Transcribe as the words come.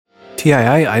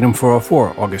TII Item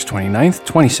 404, August 29th,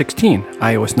 2016,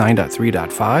 iOS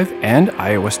 9.3.5 and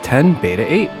iOS 10 Beta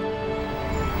 8.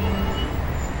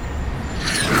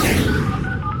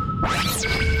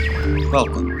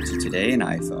 Welcome to Today in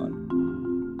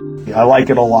iPhone. I like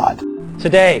it a lot.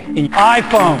 Today in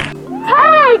iPhone.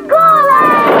 Hey, Google!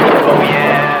 Oh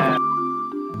yeah!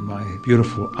 My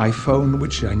beautiful iPhone,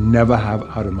 which I never have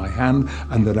out of my hand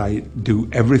and that I do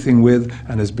everything with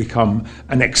and has become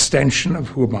an extension of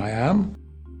who I am.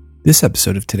 This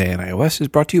episode of Today in iOS is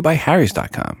brought to you by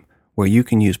Harrys.com, where you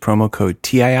can use promo code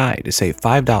TII to save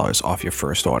 $5 off your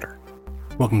first order.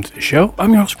 Welcome to the show.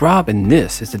 I'm your host, Rob, and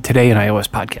this is the Today in iOS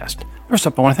podcast. First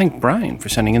up, I want to thank Brian for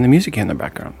sending in the music in the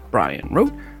background. Brian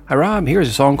wrote, "Hi Rob, here's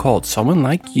a song called Someone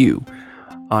Like You.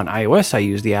 On iOS, I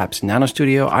use the apps Nano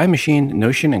Studio, iMachine,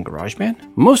 Notion, and GarageBand.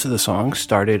 Most of the songs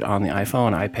started on the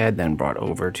iPhone and iPad, then brought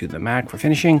over to the Mac for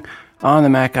finishing. On the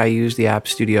Mac, I use the apps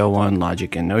Studio One,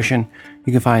 Logic, and Notion.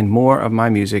 You can find more of my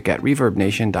music at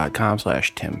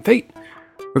reverbnation.com/TimFate.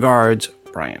 Regards,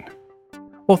 Brian."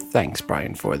 Well, thanks,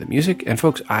 Brian, for the music. And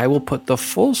folks, I will put the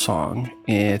full song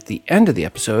at the end of the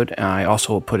episode. I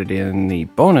also will put it in the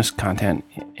bonus content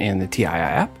in the TII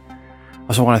app. I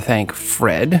also want to thank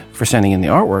Fred for sending in the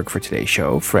artwork for today's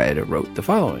show. Fred wrote the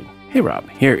following. "Hey Rob,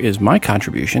 here is my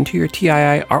contribution to your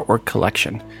TII artwork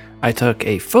collection. I took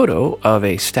a photo of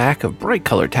a stack of bright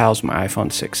colored towels on my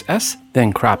iPhone 6s,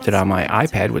 then cropped it on my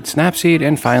iPad with Snapseed,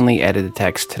 and finally added the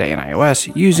text Today in iOS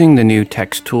using the new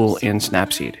text tool in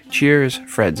Snapseed. Cheers,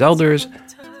 Fred Zelders,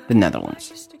 the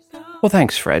Netherlands." Well,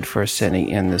 thanks, Fred, for sending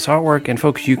in this artwork. And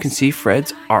folks, you can see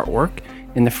Fred's artwork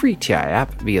in the free TI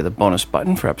app via the bonus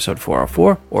button for episode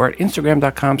 404 or at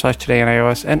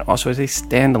instagram.com/todayios and also as a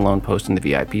standalone post in the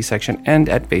VIP section and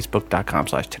at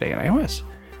facebook.com/todayios.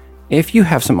 If you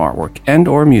have some artwork and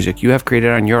or music you have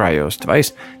created on your iOS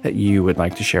device that you would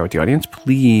like to share with the audience,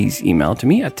 please email to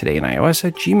me at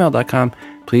todayios@gmail.com.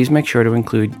 Please make sure to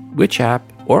include which app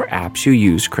or apps you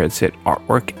use credit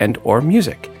artwork and or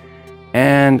music.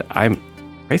 And I'm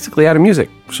basically out of music,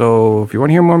 so if you want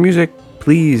to hear more music,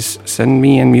 please send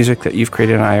me in music that you've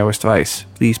created on an iOS device.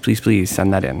 Please, please, please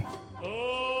send that in.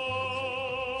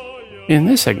 In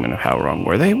this segment of How Wrong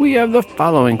Were They, we have the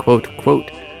following quote,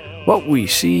 "What we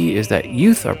see is that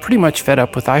youth are pretty much fed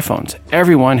up with iPhones.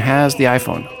 Everyone has the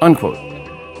iPhone," unquote.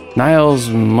 Niles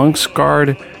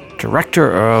Munksgaard,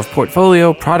 Director of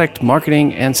Portfolio, Product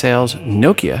Marketing and Sales,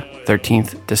 Nokia,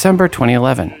 13th December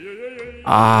 2011.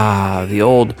 Ah, the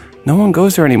old, "no one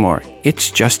goes there anymore, it's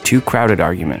just too crowded"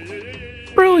 argument.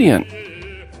 Brilliant.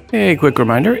 A quick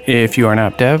reminder, if you are an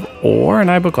app dev or an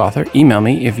iBook author, email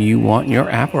me if you want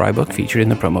your app or iBook featured in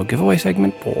the promo giveaway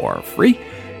segment for free.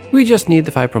 We just need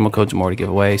the 5 promo codes or more to give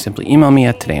away. Simply email me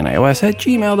at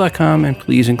todayios@gmail.com and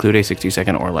please include a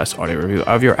 60-second or less audio review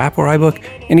of your app or iBook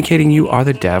indicating you are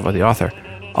the dev or the author.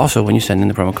 Also, when you send in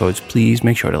the promo codes, please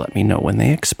make sure to let me know when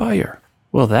they expire.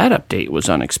 Well, that update was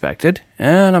unexpected,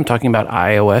 and I'm talking about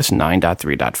iOS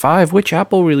 9.3.5, which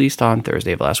Apple released on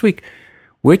Thursday of last week,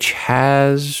 which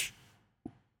has,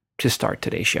 to start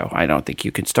today's show, I don't think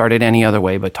you can start it any other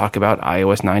way but talk about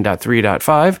iOS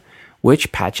 9.3.5,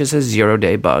 which patches a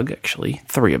 0-day bug, actually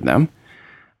 3 of them,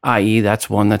 i.e. that's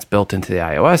one that's built into the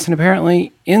iOS and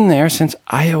apparently in there since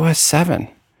iOS 7.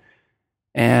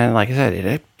 And like I said,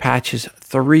 it patches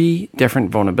 3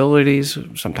 different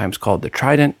vulnerabilities, sometimes called the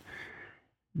Trident.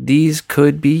 These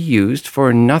could be used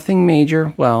for nothing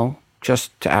major, well,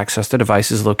 just to access the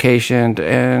device's location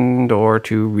and or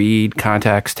to read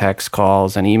contacts, texts,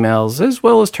 calls, and emails, as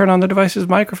well as turn on the device's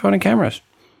microphone and cameras.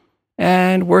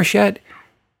 And worse yet,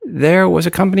 there was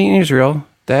a company in Israel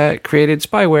that created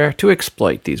spyware to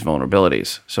exploit these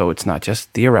vulnerabilities, so it's not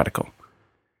just theoretical.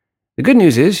 The good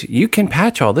news is you can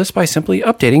patch all this by simply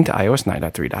updating to iOS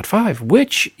 9.3.5,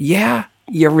 which, yeah,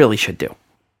 you really should do.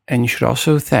 And you should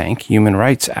also thank human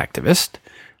rights activist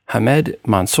Hamed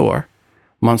Mansour.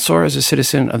 Mansour is a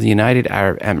citizen of the United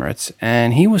Arab Emirates,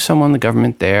 and he was someone the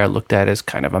government there looked at as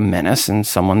kind of a menace and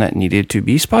someone that needed to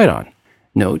be spied on.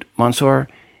 Note, Mansour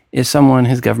is someone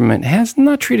his government has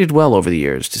not treated well over the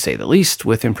years, to say the least,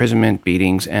 with imprisonment,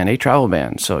 beatings, and a travel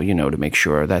ban, so, to make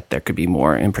sure that there could be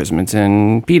more imprisonments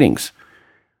and beatings.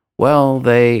 Well,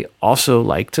 they also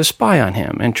liked to spy on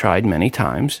him and tried many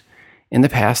times. In the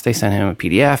past, they sent him a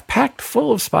PDF packed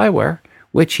full of spyware,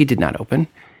 which he did not open,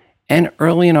 and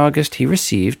early in August, he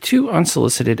received 2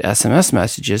 unsolicited SMS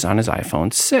messages on his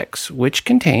iPhone 6, which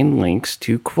contained links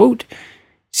to, quote,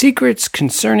 "secrets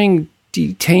concerning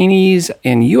detainees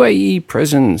in UAE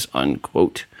prisons,"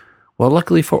 unquote. Well,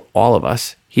 luckily for all of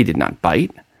us, he did not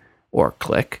bite, or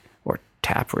click, or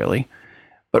tap really,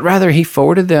 but rather he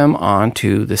forwarded them on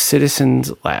to the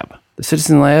Citizens Lab, The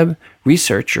Citizen Lab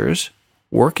researchers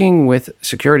working with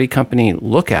security company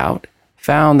Lookout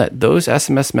found that those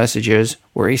SMS messages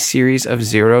were a series of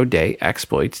zero-day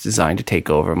exploits designed to take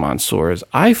over Mansour's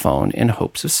iPhone in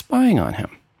hopes of spying on him.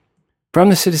 From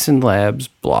the Citizen Lab's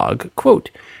blog,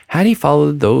 quote, had he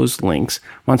followed those links,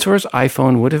 Mansour's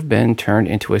iPhone would have been turned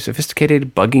into a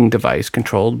sophisticated bugging device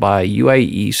controlled by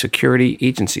UAE security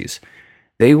agencies.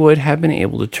 They would have been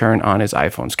able to turn on his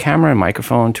iPhone's camera and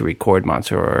microphone to record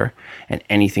Mansour and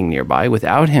anything nearby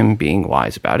without him being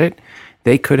wise about it.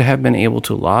 They could have been able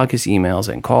to log his emails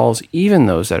and calls, even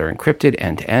those that are encrypted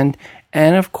end-to-end,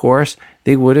 and of course,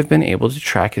 they would have been able to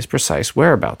track his precise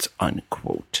whereabouts,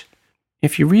 unquote.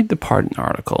 If you read the part in the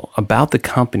article about the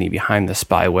company behind the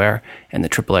spyware and the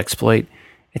triple exploit,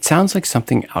 it sounds like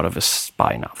something out of a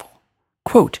spy novel.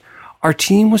 Quote, our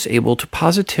team was able to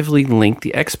positively link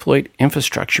the exploit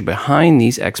infrastructure behind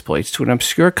these exploits to an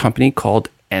obscure company called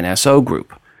NSO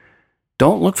Group.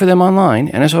 Don't look for them online.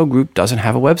 NSO Group doesn't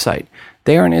have a website.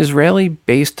 They are an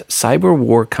Israeli-based cyber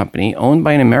war company owned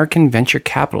by an American venture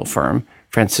capital firm,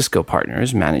 Francisco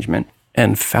Partners Management,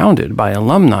 and founded by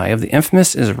alumni of the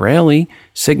infamous Israeli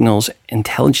Signals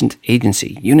Intelligence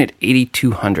Agency, Unit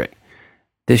 8200.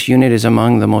 This unit is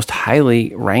among the most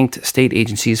highly ranked state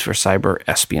agencies for cyber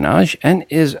espionage and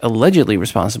is allegedly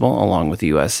responsible, along with the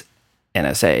U.S.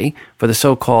 NSA, for the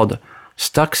so-called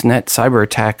Stuxnet cyber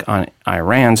attack on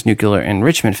Iran's nuclear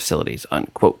enrichment facilities,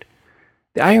 unquote.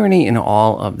 The irony in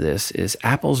all of this is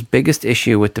Apple's biggest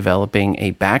issue with developing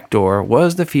a backdoor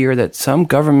was the fear that some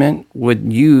government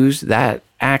would use that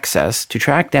access to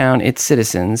track down its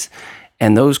citizens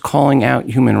and those calling out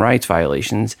human rights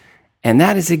violations, and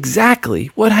that is exactly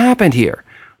what happened here.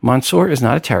 Mansour is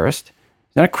not a terrorist,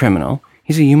 he's not a criminal,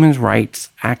 he's a human rights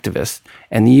activist,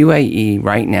 and the UAE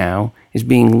right now is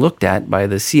being looked at by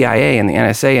the CIA and the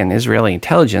NSA and Israeli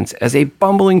intelligence as a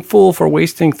bumbling fool for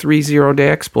wasting 3 zero-day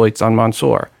exploits on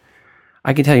Mansour.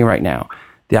 I can tell you right now,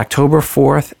 the October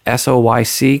 4th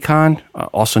SOYC-Con,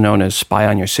 also known as Spy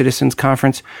on Your Citizens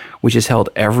Conference, which is held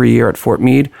every year at Fort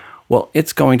Meade, well,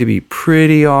 it's going to be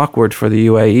pretty awkward for the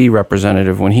UAE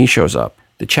representative when he shows up.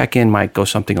 The check-in might go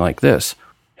something like this.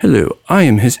 Hello, I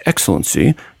am His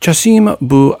Excellency Jassim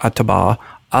Bu Ataba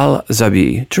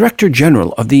Al-Zabi, Director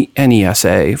General of the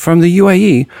NESA from the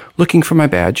UAE, looking for my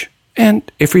badge and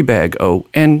a free bag. Oh,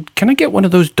 and can I get one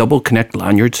of those double connect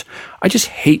lanyards? I just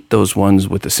hate those ones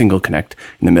with the single connect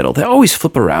in the middle. They always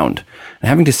flip around, and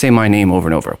having to say my name over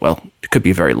and over, well, it could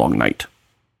be a very long night.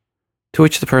 To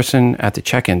which the person at the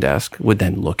check-in desk would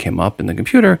then look him up in the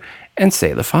computer and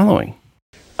say the following.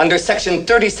 Under Section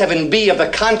 37B of the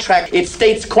contract, it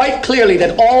states quite clearly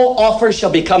that all offers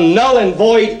shall become null and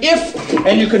void if,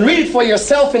 and you can read it for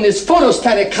yourself in this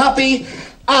photostatic copy,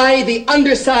 I, the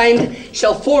undersigned,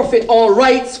 shall forfeit all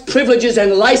rights, privileges,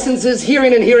 and licenses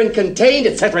herein and herein contained,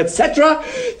 etc., etc.,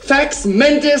 fax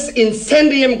mentis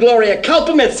incendium gloria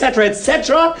culpum, etc.,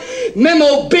 etc.,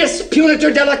 memo bis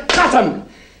punitor delicatum.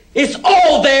 It's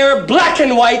all there, black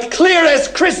and white, clear as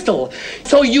crystal.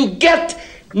 So you get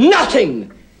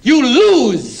nothing. You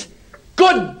lose.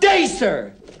 Good day,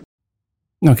 sir.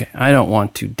 Okay, I don't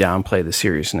want to downplay the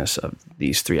seriousness of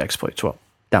these 3 exploits. Well,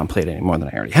 downplay it any more than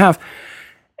I already have.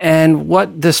 And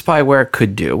what the spyware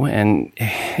could do, and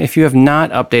if you have not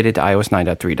updated to iOS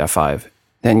 9.3.5,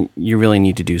 then you really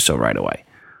need to do so right away.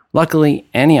 Luckily,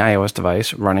 any iOS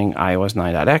device running iOS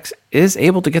 9.x is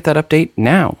able to get that update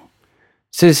now.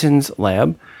 Citizens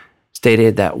Lab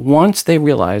stated that once they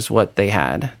realized what they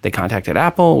had, they contacted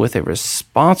Apple with a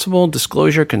responsible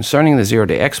disclosure concerning the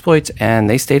zero-day exploits, and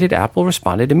they stated Apple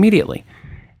responded immediately.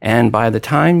 And by the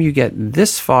time you get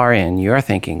this far in, you're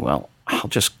thinking, well, I'll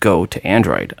just go to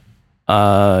Android.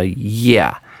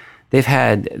 Yeah. They've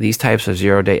had these types of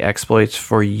zero-day exploits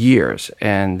for years,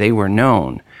 and they were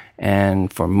known.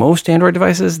 And for most Android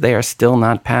devices, they are still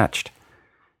not patched.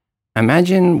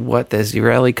 Imagine what the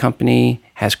Israeli company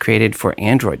has created for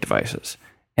Android devices.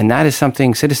 And that is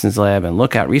something Citizens Lab and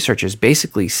Lookout researchers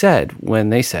basically said when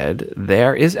they said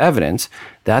there is evidence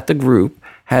that the group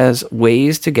has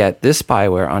ways to get this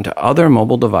spyware onto other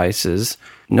mobile devices,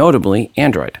 notably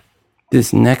Android.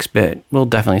 This next bit will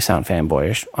definitely sound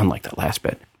fanboyish, unlike that last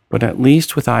bit. But at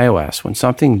least with iOS, when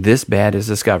something this bad is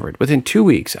discovered, within 2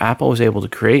 weeks, Apple was able to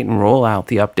create and roll out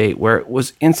the update where it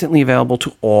was instantly available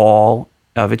to all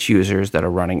of its users that are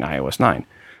running iOS 9,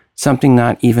 something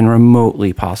not even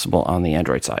remotely possible on the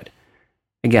Android side.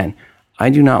 Again, I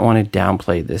do not want to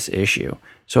downplay this issue,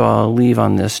 so I'll leave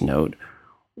on this note.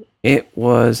 It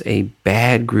was a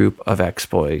bad group of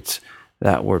exploits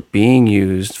that were being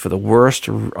used for the worst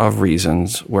of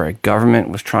reasons, where a government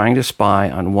was trying to spy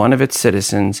on one of its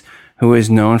citizens who is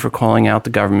known for calling out the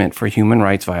government for human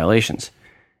rights violations.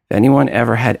 If anyone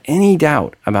ever had any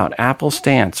doubt about Apple's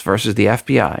stance versus the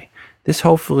FBI, this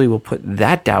hopefully will put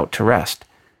that doubt to rest.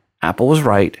 Apple was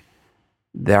right.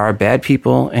 There are bad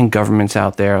people and governments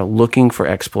out there looking for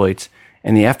exploits,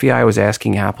 and the FBI was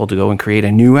asking Apple to go and create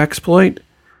a new exploit.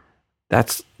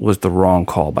 That was the wrong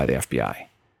call by the FBI.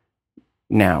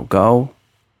 Now go,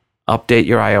 update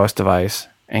your iOS device,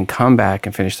 and come back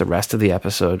and finish the rest of the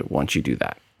episode once you do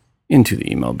that. Into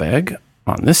the email bag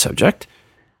on this subject.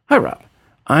 Hi, Rob.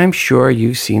 I'm sure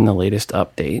you've seen the latest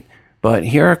update, but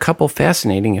here are a couple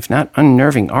fascinating, if not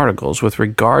unnerving, articles with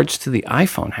regards to the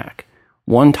iPhone hack.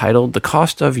 One titled The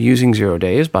Cost of Using 0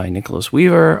 Days by Nicholas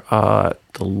Weaver,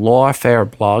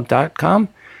 thelawfareblog.com,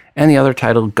 and the other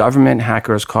titled Government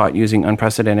Hackers Caught Using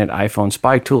Unprecedented iPhone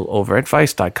Spy Tool over at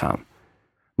Vice.com.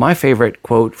 My favorite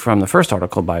quote from the first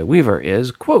article by Weaver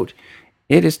is, quote,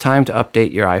 "It is time to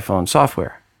update your iPhone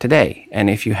software today, and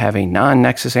if you have a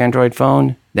non-Nexus Android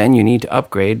phone, then you need to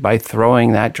upgrade by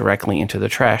throwing that directly into the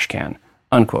trash can,"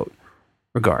 unquote.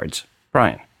 Regards,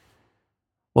 Brian.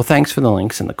 Well, thanks for the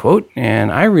links in the quote,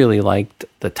 and I really liked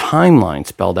the timeline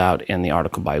spelled out in the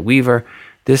article by Weaver.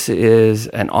 This is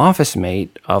an office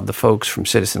mate of the folks from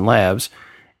Citizen Labs,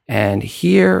 and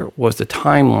here was the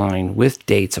timeline with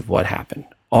dates of what happened.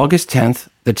 August 10th,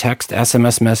 the text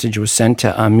SMS message was sent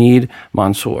to Ahmed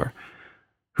Mansour,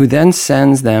 who then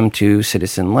sends them to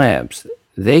Citizen Labs.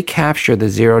 They capture the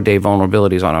 0-day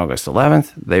vulnerabilities on August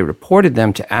 11th. They reported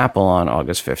them to Apple on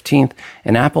August 15th,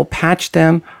 and Apple patched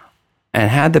them and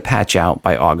had the patch out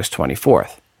by August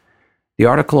 24th. The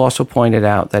article also pointed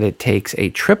out that it takes a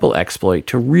triple exploit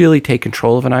to really take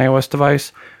control of an iOS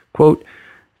device. Quote,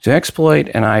 "To exploit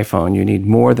an iPhone, you need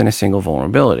more than a single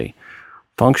vulnerability.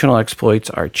 Functional exploits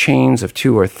are chains of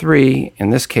 2 or 3. In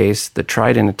this case, the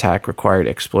Trident attack required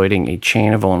exploiting a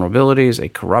chain of vulnerabilities, a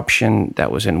corruption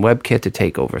that was in WebKit to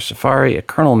take over Safari, a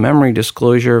kernel memory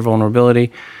disclosure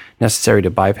vulnerability necessary to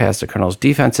bypass the kernel's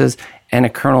defenses, and a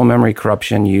kernel memory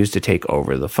corruption used to take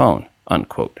over the phone,"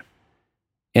 unquote.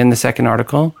 In the second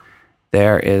article,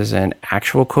 there is an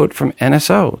actual quote from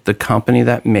NSO, the company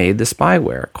that made the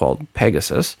spyware called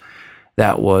Pegasus,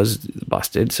 that was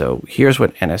busted. So here's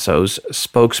what NSO's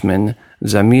spokesman,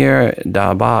 Zamir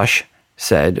Dabash,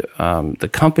 said. The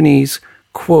company's,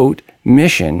 quote,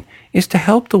 "mission is to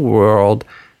help the world,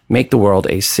 make the world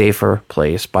a safer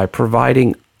place by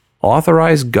providing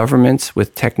authorized governments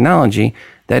with technology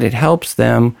that it helps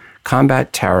them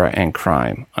combat terror and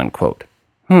crime," unquote.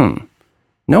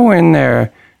 Nowhere in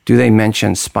there do they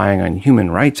mention spying on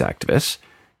human rights activists.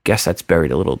 Guess that's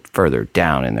buried a little further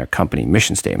down in their company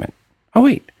mission statement. Oh,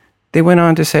 wait. They went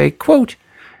on to say, quote,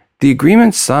 "The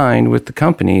agreements signed with the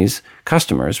company's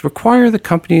customers require the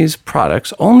company's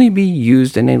products only be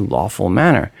used in a lawful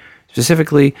manner.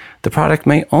 Specifically, the product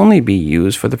may only be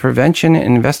used for the prevention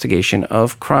and investigation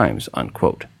of crimes,"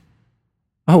 unquote.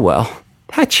 Oh, well,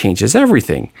 that changes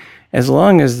everything. As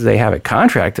long as they have a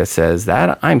contract that says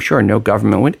that, I'm sure no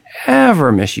government would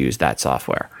ever misuse that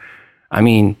software. I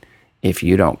mean, if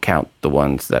you don't count the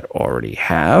ones that already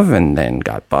have and then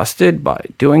got busted by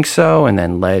doing so and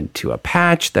then led to a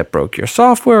patch that broke your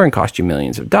software and cost you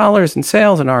millions of dollars in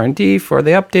sales and R&D for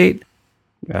the update.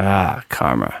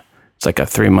 Karma. It's like a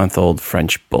 3-month-old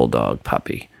French bulldog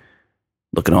puppy.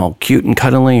 Looking all cute and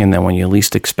cuddly, and then when you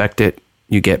least expect it,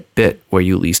 you get bit where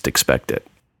you least expect it.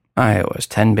 iOS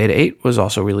 10 Beta 8 was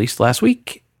also released last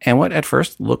week, and what at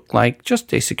first looked like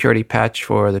just a security patch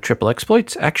for the triple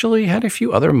exploits actually had a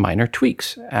few other minor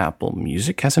tweaks. Apple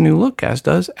Music has a new look, as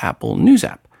does Apple News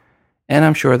app. And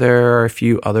I'm sure there are a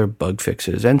few other bug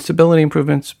fixes and stability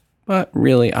improvements, but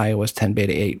really iOS 10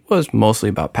 Beta 8 was mostly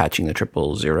about patching the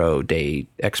 000-day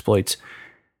exploits.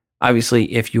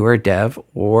 Obviously, if you are a dev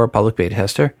or a public beta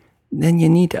tester, then you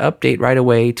need to update right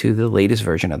away to the latest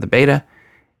version of the beta.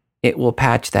 It will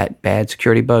patch that bad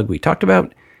security bug we talked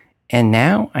about. And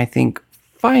now I think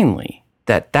finally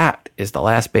that is the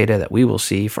last beta that we will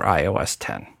see for iOS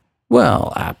 10.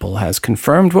 Well, Apple has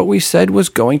confirmed what we said was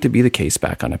going to be the case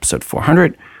back on episode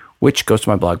 400, which goes to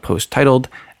my blog post titled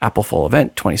Apple Fall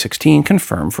Event 2016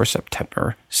 Confirmed for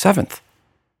September 7th.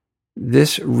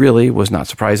 This really was not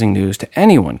surprising news to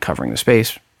anyone covering the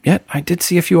space, yet I did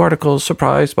see a few articles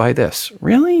surprised by this.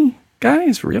 Really?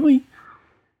 Guys, really?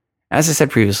 As I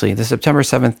said previously, the September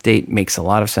 7th date makes a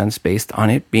lot of sense based on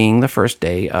it being the first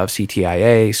day of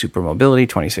CTIA Supermobility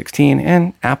 2016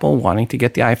 and Apple wanting to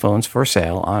get the iPhones for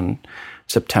sale on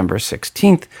September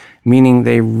 16th, meaning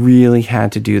they really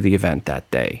had to do the event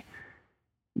that day.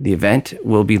 The event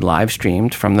will be live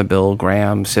streamed from the Bill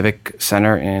Graham Civic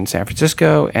Center in San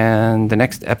Francisco, and the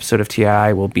next episode of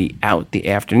TII will be out the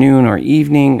afternoon or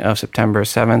evening of September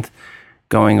 7th,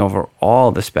 going over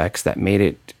all the specs that made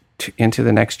it into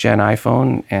the next-gen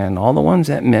iPhone and all the ones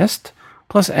that missed,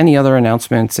 plus any other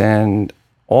announcements and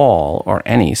all or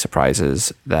any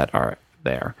surprises that are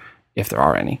there, if there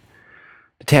are any.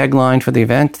 The tagline for the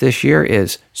event this year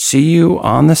is, "See you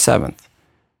on the 7th."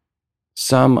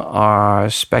 Some are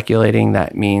speculating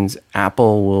that means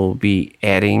Apple will be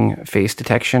adding face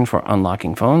detection for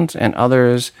unlocking phones, and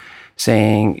others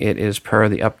saying it is per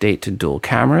the update to dual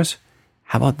cameras.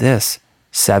 How about this?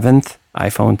 7th,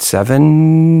 iPhone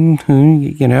 7,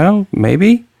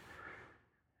 maybe?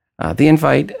 The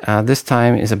invite this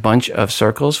time is a bunch of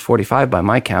circles, 45 by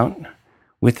my count,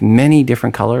 with many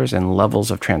different colors and levels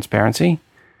of transparency.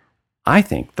 I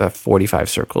think the 45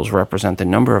 circles represent the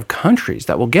number of countries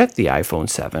that will get the iPhone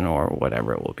 7 or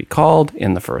whatever it will be called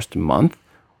in the first month.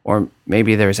 Or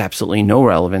maybe there's absolutely no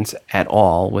relevance at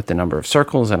all with the number of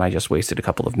circles and I just wasted a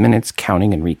couple of minutes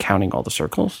counting and recounting all the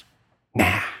circles.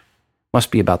 Nah,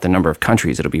 must be about the number of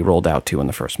countries it'll be rolled out to in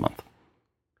the first month.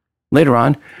 Later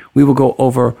on, we will go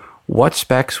over what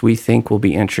specs we think will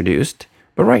be introduced.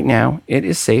 But right now, it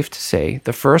is safe to say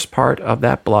the first part of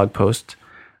that blog post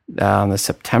on the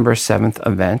September 7th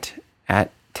event at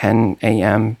 10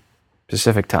 a.m.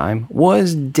 Pacific time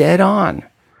was dead on.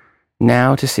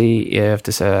 Now to see if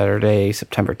the Saturday,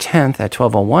 September 10th at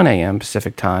 12:01 a.m.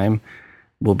 Pacific time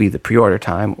will be the pre-order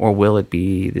time, or will it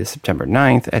be the September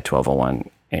 9th at 12:01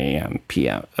 a.m.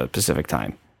 p.m. Pacific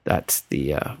time? That's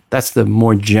the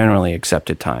more generally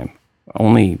accepted time.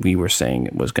 Only we were saying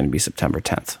it was going to be September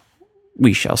 10th.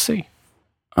 We shall see.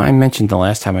 I mentioned the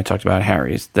last time I talked about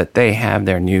Harry's that they have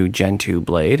their new Gen 2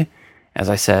 blade. As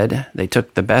I said, they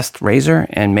took the best razor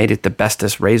and made it the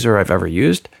bestest razor I've ever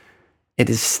used. It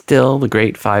is still the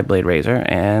great 5-blade razor,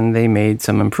 and they made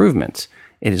some improvements.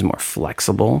 It is more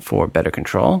flexible for better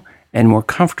control and more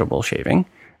comfortable shaving.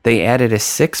 They added a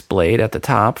 6th blade at the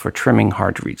top for trimming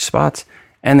hard-to-reach spots,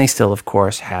 and they still, of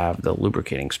course, have the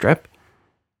lubricating strip.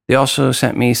 They also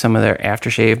sent me some of their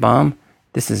aftershave balm.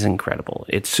 This is incredible.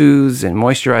 It soothes and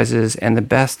moisturizes, and the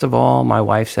best of all, my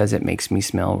wife says it makes me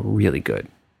smell really good.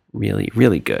 Really,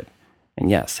 really good. And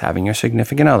yes, having your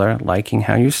significant other liking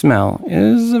how you smell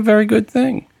is a very good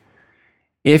thing.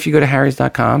 If you go to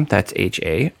harrys.com, that's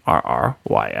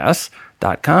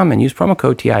HARRYS.com, and use promo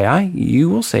code TII, you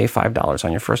will save $5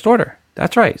 on your first order.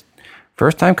 That's right.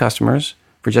 First-time customers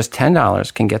for just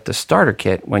 $10 can get the starter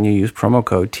kit when you use promo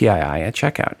code TII at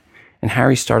checkout. And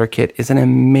Harry's starter kit is an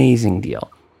amazing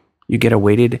deal. You get a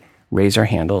weighted razor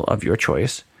handle of your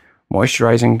choice,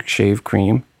 moisturizing shave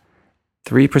cream,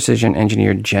 3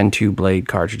 precision-engineered Gen 2 blade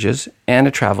cartridges, and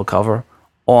a travel cover,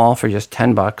 all for just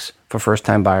 $10 for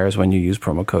first-time buyers when you use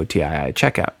promo code TII at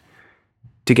checkout.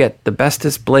 To get the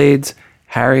bestest blades,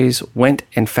 Harry's went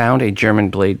and found a German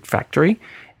blade factory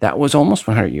that was almost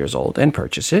 100 years old and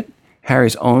purchased it.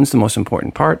 Harry's owns the most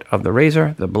important part of the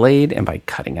razor, the blade, and by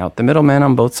cutting out the middleman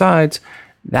on both sides,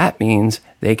 that means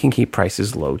they can keep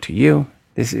prices low to you.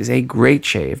 This is a great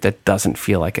shave that doesn't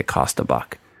feel like it cost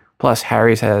 $1. Plus,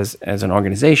 Harry's has, as an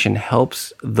organization,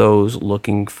 helps those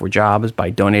looking for jobs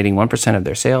by donating 1% of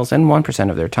their sales and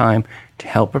 1% of their time to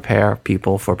help prepare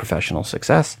people for professional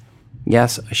success.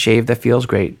 Yes, a shave that feels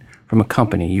great from a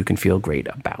company you can feel great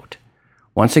about.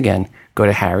 Once again, go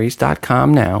to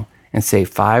harrys.com now and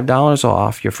save $5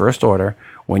 off your first order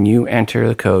when you enter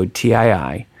the code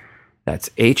TII. That's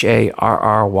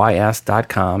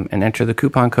HARRYS.com and enter the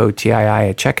coupon code TII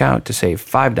at checkout to save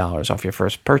 $5 off your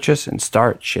first purchase and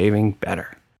start shaving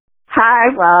better. Hi,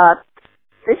 Rob.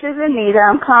 This is Anita.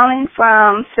 I'm calling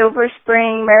from Silver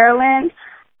Spring, Maryland.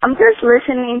 I'm just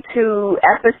listening to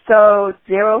episode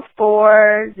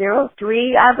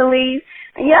 0403, I believe.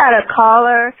 And you had a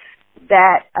caller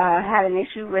that had an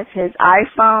issue with his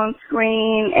iPhone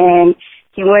screen, and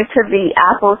he went to the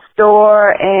Apple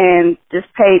store and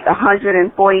just paid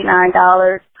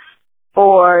 $149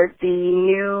 for the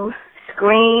new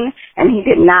screen, and he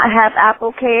did not have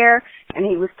Apple Care, and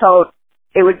he was told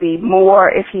it would be more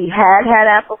if he had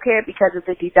Apple Care because of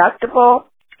the deductible.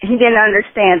 He didn't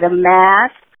understand the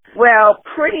math. Well,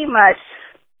 pretty much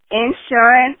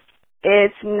insurance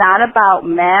is not about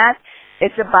math.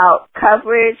 It's about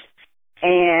coverage.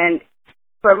 And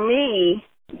for me,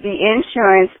 the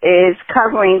insurance is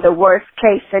covering the worst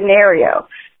case scenario.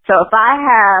 So if I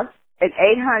have an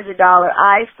 $800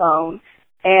 iPhone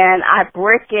and I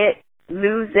brick it,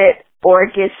 lose it, or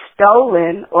it gets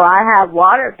stolen, or I have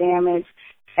water damage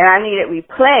and I need it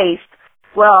replaced,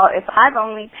 well, if I've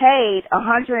only paid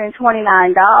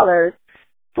 $129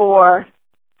 for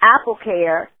Apple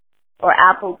Care or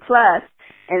Apple Plus,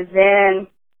 and then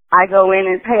I go in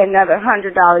and pay another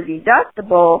 $100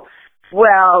 deductible,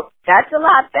 well, that's a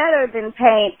lot better than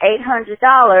paying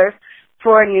 $800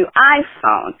 for a new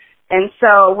iPhone. And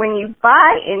so when you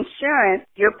buy insurance,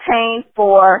 you're paying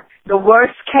for the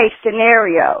worst case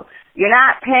scenario. You're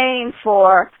not paying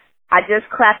for, I just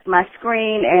cracked my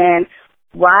screen and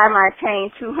why am I paying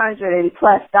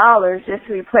 $200+ just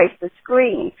to replace the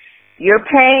screen? You're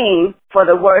paying for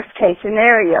the worst case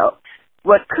scenario.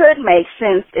 What could make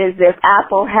sense is if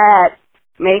Apple had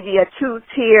maybe a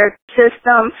 2-tier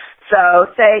system. So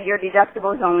say your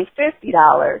deductible is only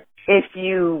 $50. If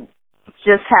you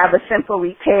just have a simple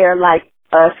repair like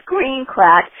a screen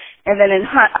crack, and then a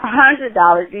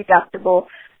 $100 deductible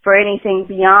for anything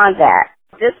beyond that.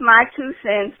 Just my 2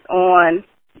 cents on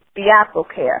the Apple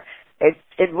Care.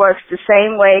 It works the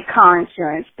same way car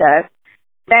insurance does.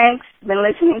 Thanks. Been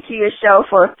listening to your show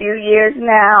for a few years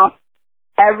now.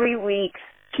 Every week.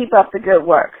 Keep up the good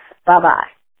work. Bye-bye.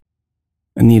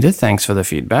 Anita, thanks for the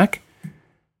feedback.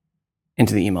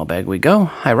 Into the email bag we go.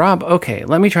 Hi, Rob. Okay,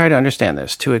 let me try to understand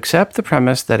this. To accept the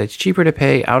premise that it's cheaper to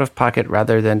pay out of pocket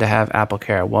rather than to have Apple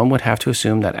Care, one would have to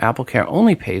assume that Apple Care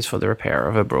only pays for the repair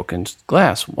of a broken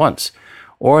glass once,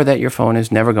 or that your phone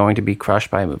is never going to be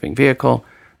crushed by a moving vehicle.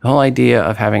 The whole idea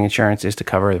of having insurance is to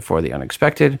cover for the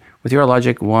unexpected. With your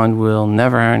logic, one will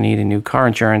never need a new car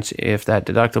insurance if that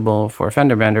deductible for a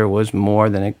fender bender was more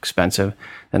than expensive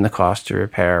than the cost to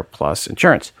repair plus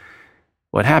insurance.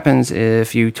 What happens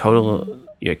if you total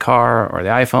your car or the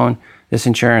iPhone? This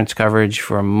insurance coverage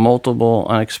for multiple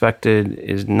unexpected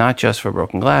is not just for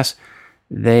broken glass.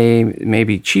 They may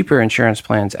be cheaper insurance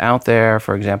plans out there,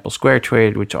 for example,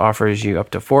 SquareTrade, which offers you up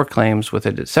to 4 claims with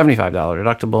a $75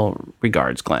 deductible.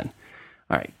 Regards, Glenn.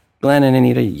 All right, Glenn and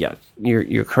Anita, yes,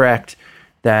 you're correct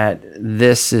that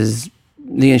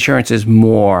the insurance is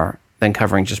more than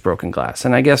covering just broken glass.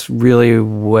 And I guess really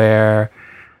where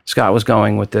Scott was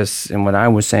going with this and what I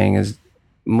was saying is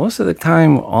most of the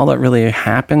time, all that really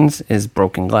happens is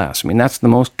broken glass. I mean, that's the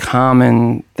most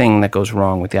common thing that goes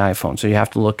wrong with the iPhone. So you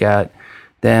have to look at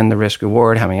then the risk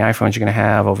reward, how many iPhones you're going to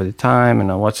have over the time,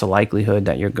 and what's the likelihood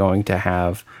that you're going to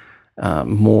have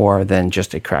more than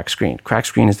just a cracked screen. Cracked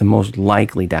screen is the most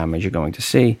likely damage you're going to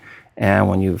see. And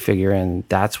when you figure in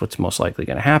that's what's most likely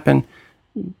going to happen,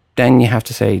 then you have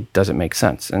to say, does it make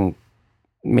sense? And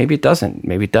maybe it doesn't.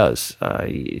 Maybe it does.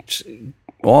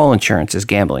 All insurance is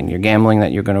gambling. You're gambling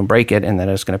that you're going to break it and that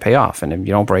it's going to pay off. And if you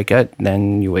don't break it,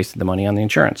 then you wasted the money on the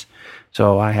insurance.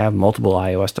 So I have multiple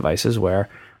iOS devices where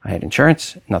I had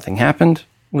insurance, nothing happened,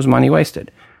 was money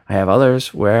wasted. I have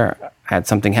others where I had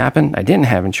something happen, I didn't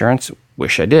have insurance,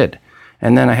 wish I did.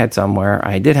 And then I had some where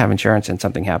I did have insurance and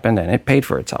something happened and it paid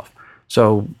for itself.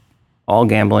 So all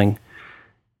gambling.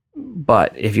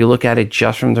 But if you look at it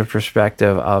just from the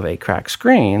perspective of a cracked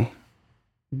screen,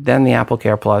 then the Apple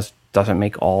Care Plus doesn't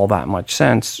make all that much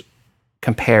sense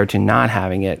compared to not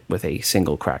having it with a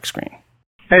single cracked screen.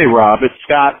 Hey, Rob, it's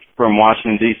Scott from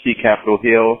Washington, D.C., Capitol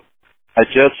Hill. I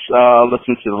just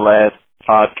listened to the last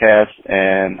podcast,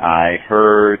 and I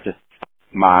heard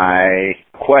my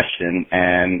question,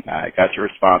 and I got your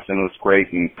response, and it was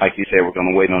great. And like you said, we're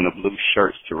going to wait on the blue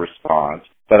shirts to respond.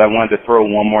 But I wanted to throw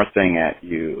one more thing at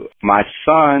you. My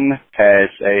son has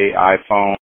a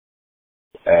iPhone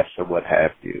S or what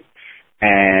have you,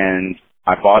 and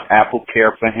I bought Apple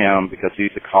Care for him because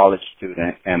he's a college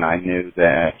student, and I knew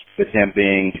that with him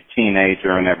being a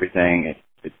teenager and everything,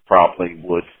 it probably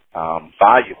would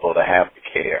valuable to have the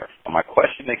care. My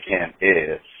question again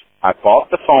is, I bought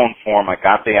the phone for him, I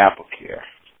got the Apple Care,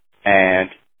 and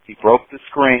he broke the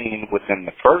screen within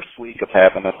the first week of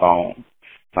having the phone.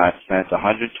 I spent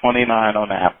 $129 on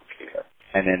the Apple Care,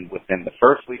 and then within the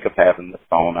first week of having the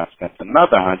phone, I spent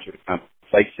another $100 on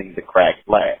replacing the cracked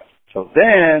glass. So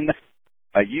then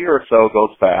a year or so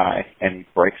goes by, and he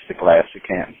breaks the glass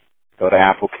again. Go to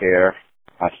Apple Care,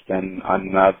 I spend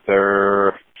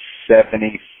another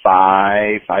 $75,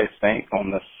 I think,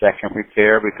 on the second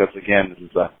repair because, again, this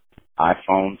is an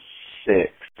iPhone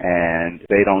 6, and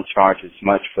they don't charge as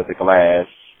much for the glass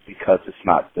because it's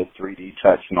not the 3D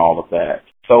touch and all of that.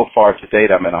 So far to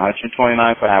date, I'm at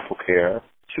 $129 for Apple Care,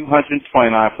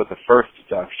 $229 for the first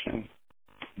deduction,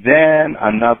 then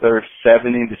another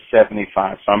 $70 to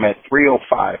 $75, so I'm at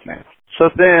 $305 now. So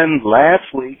then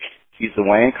last week, he's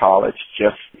away in college,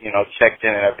 just, checked in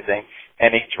and everything,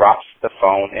 and he drops the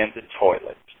phone in the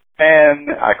toilet. And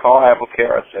I call Apple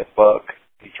Care. I said, look,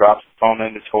 he drops the phone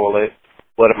in the toilet.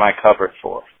 What am I covered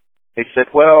for? They said,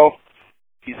 well,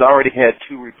 he's already had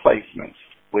 2 replacements,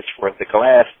 which were the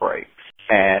glass breaks.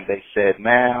 And they said,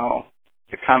 now,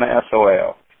 you're kind of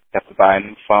SOL. have to buy a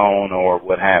new phone or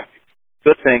what have you.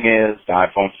 Good thing is the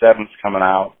iPhone 7 is coming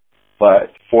out,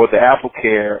 but for the Apple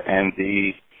Care and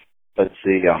the,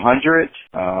 100,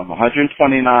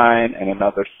 129 and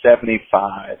another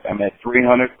 75, I'm at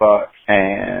 $300,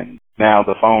 and now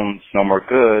the phone's no more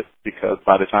good because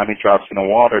by the time he drops in the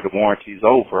water, the warranty's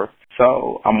over.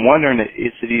 So I'm wondering,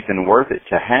 is it even worth it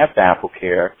to have the Apple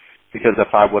Care? Because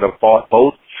if I would have bought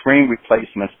both screen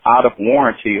replacements out of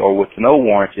warranty or with no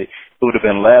warranty, it would have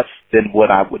been less than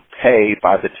what I would pay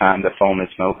by the time the phone is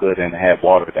no good and had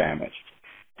water damage.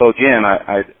 So again,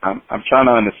 I'm trying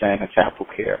to understand this Apple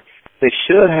Care. They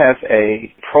should have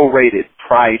a prorated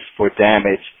price for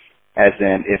damage, as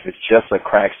in if it's just a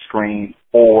cracked screen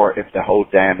or if the whole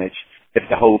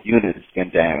unit has been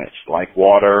damaged, like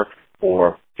water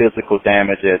or physical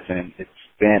damages and it's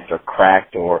bent or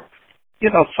cracked or,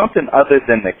 something other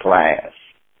than the glass.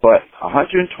 But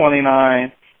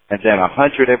 129 and then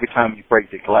 100 every time you break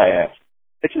the glass,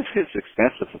 it just gets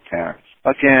expensive for parents.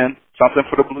 Again, something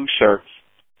for the blue shirts.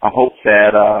 I hope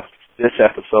that this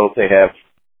episode they have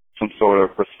some sort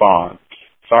of response.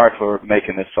 Sorry for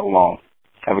making this so long.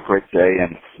 Have a great day,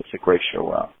 and it's a great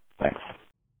show. Thanks.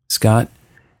 Scott,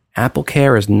 Apple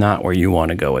Care is not where you want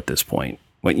to go at this point.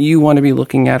 What you want to be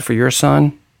looking at for your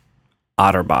son?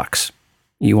 OtterBox.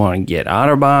 You want to get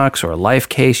OtterBox or a Life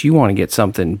Case. You want to get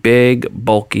something big,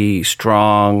 bulky,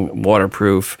 strong,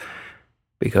 waterproof,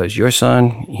 because your son,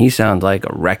 he sounds like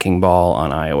a wrecking ball on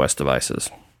iOS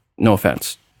devices. No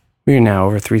offense. We are now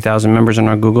over 3,000 members in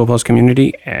our Google Plus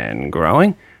community and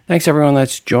growing. Thanks everyone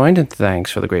that's joined, and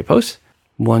thanks for the great posts.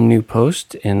 One new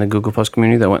post in the Google Plus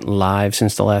community that went live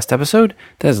since the last episode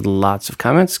that has lots of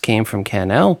comments came from Ken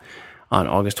L. on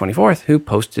August 24th, who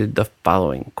posted the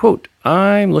following, quote,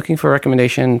 I'm looking for a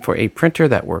recommendation for a printer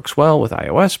that works well with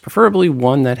iOS, preferably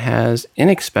one that has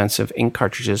inexpensive ink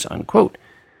cartridges, unquote.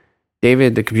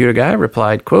 David, the computer guy,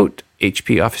 replied, quote,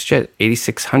 HP OfficeJet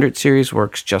 8600 series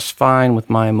works just fine with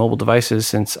my mobile devices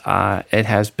since it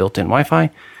has built-in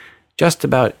Wi-Fi. Just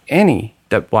about any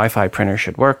Wi-Fi printer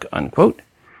should work, unquote.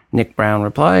 Nick Brown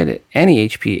replied, any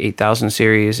HP 8000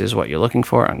 series is what you're looking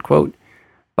for, unquote.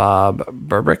 Bob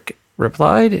Burbrick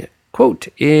replied, quote,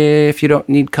 if you don't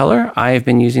need color, I've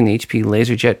been using the HP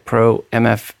LaserJet Pro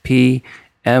MFP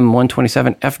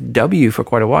M127FW for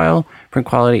quite a while. Print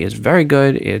quality is very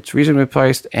good, it's reasonably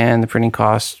priced, and the printing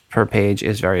cost per page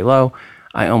is very low.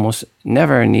 I almost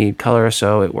never need color,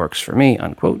 so it works for me,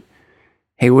 unquote.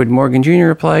 Haywood Morgan Jr.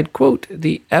 replied, quote,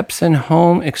 the Epson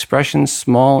Home Expression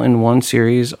Small in 1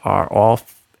 series are all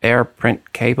air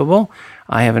print capable.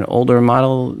 I have an older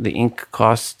model. The ink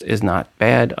cost is not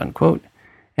bad, unquote.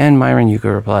 And Myron Yuka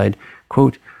replied,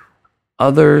 quote,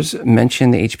 others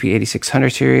mention the HP 8600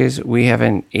 series. We have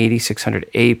an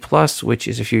 8600A Plus, which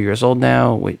is a few years old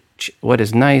now. What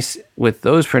is nice with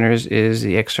those printers is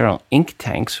the external ink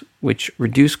tanks, which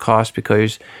reduce cost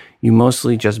because you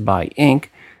mostly just buy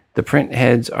ink. The print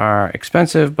heads are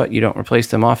expensive, but you don't replace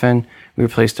them often. We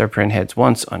replaced our print heads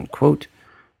once, unquote.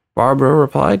 Barbara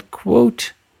replied,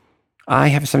 quote, I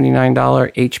have a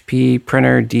 $79 HP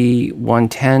printer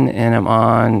D110 and I'm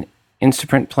on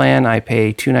Instaprint plan. I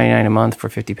pay $2.99 a month for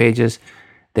 50 pages.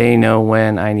 They know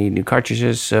when I need new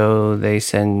cartridges, so they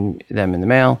send them in the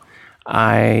mail.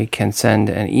 I can send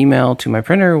an email to my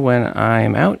printer when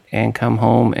I'm out and come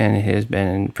home and it has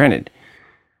been printed.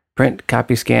 Print,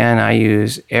 copy, scan. I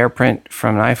use AirPrint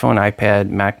from an iPhone, iPad,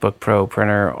 MacBook Pro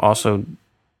printer. Also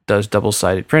does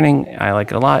double-sided printing. I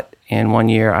like it a lot. In 1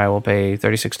 year, I will pay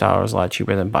 $36, a lot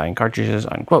cheaper than buying cartridges,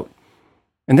 unquote.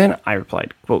 And then I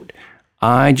replied, quote,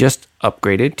 I just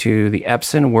upgraded to the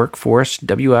Epson Workforce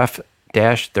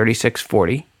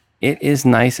WF-3640. It is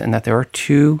nice in that there are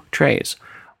 2 trays,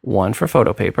 one for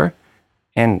photo paper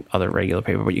and other regular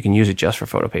paper, but you can use it just for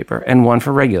photo paper, and one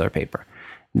for regular paper.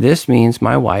 This means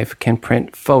my wife can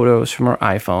print photos from her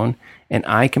iPhone, and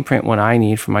I can print what I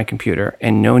need from my computer,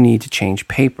 and no need to change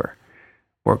paper.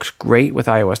 Works great with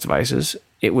iOS devices.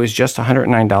 It was just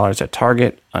 $109 at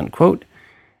Target, unquote.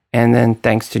 And then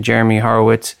thanks to Jeremy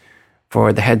Horowitz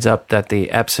for the heads up that the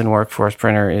Epson Workforce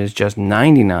printer is just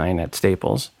 $99 at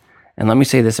Staples. And let me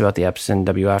say this about the Epson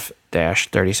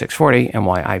WF-3640 and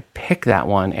why I picked that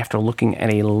one after looking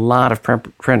at a lot of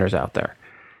printers out there.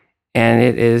 And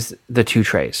it is the 2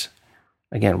 trays.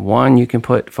 Again, one you can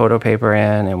put photo paper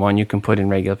in and one you can put in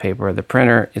regular paper. The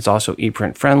printer is also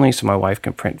ePrint friendly, so my wife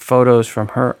can print photos from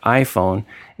her iPhone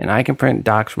and I can print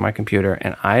docs from my computer,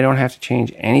 and I don't have to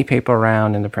change any paper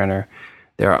around in the printer.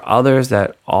 There are others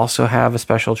that also have a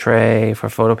special tray for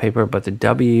photo paper, but the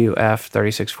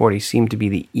WF-3640 seemed to be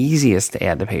the easiest to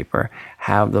add the paper,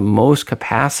 have the most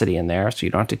capacity in there, so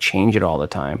you don't have to change it all the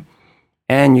time.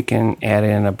 and you can add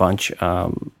in a bunch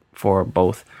for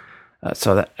both.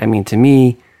 To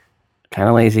me, kind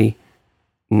of lazy,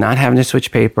 not having to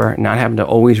switch paper, not having to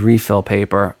always refill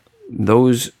paper,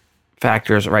 those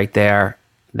factors right there,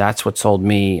 that's what sold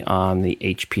me on the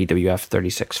HPWF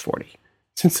 3640.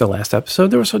 Since the last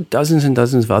episode, there were also dozens and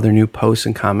dozens of other new posts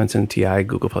and comments in the TI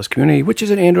Google Plus community, which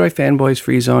is an Android fanboys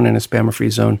free zone and a spammer free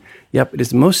zone. Yep, it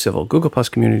is the most civil Google Plus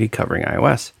community covering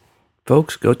iOS.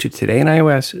 Folks, go to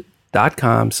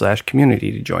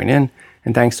todayinios.com/community to join in,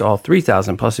 and thanks to all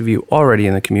 3,000 plus of you already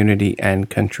in the community and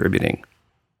contributing.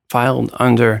 Filed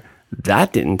under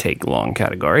that didn't take long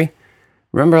category.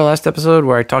 Remember our last episode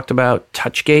where I talked about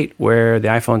TouchGate, where the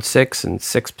iPhone 6 and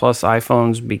 6 Plus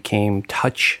iPhones became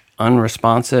touch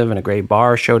unresponsive and a gray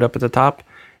bar showed up at the top,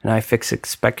 and iFixit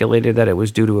speculated that it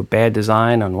was due to a bad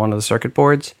design on one of the circuit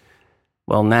boards?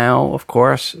 Well, now, of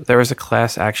course, there is a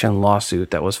class action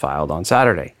lawsuit that was filed on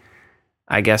Saturday.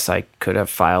 I guess I could have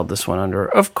filed this one under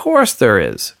 "of course there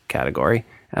is" category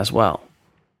as well.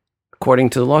 According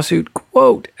to the lawsuit,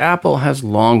 quote, Apple has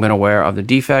long been aware of the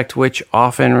defect, which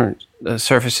often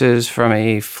surfaces from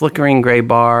a flickering gray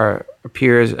bar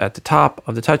appears at the top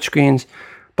of the touchscreens,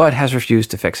 but has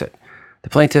refused to fix it. The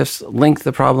plaintiffs linked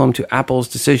the problem to Apple's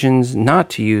decisions not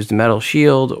to use the metal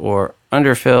shield or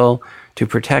underfill to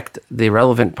protect the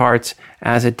relevant parts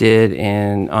as it did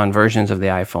on versions of the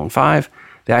iPhone 5.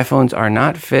 The iPhones are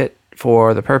not fit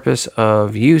for the purpose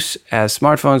of use as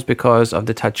smartphones because of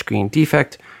the touchscreen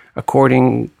defect,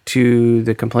 according to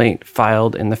the complaint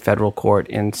filed in the federal court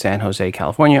in San Jose,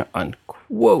 California,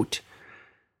 unquote.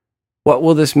 What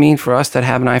will this mean for us that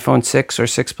have an iPhone 6 or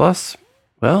 6 Plus?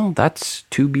 Well, that's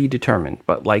to be determined,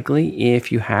 but likely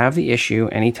if you have the issue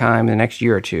anytime in the next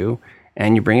year or two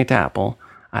and you bring it to Apple,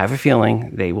 I have a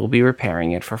feeling they will be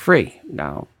repairing it for free.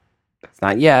 Now, that's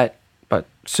not yet, but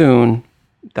soon.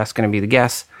 That's going to be the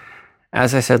guess.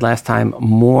 As I said last time,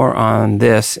 more on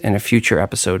this in a future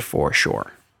episode for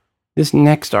sure. This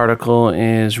next article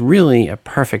is really a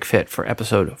perfect fit for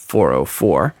episode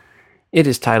 404. It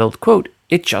is titled, quote,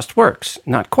 "It just works.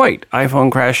 Not quite.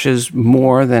 iPhone crashes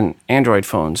more than Android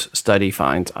phones. Study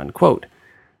finds," unquote.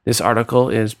 This article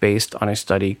is based on a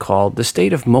study called The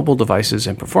State of Mobile Devices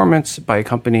and Performance by a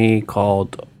company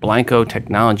called Blanco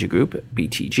Technology Group,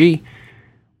 BTG.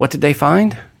 What did they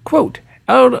find? Quote,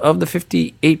 out of the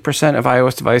 58% of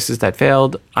iOS devices that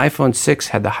failed, iPhone 6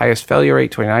 had the highest failure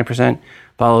rate, 29%,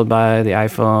 followed by the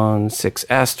iPhone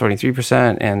 6S,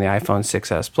 23%, and the iPhone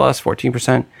 6S Plus,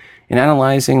 14%. In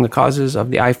analyzing the causes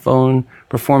of the iPhone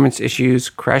performance issues,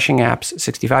 crashing apps,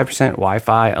 65%,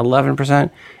 Wi-Fi,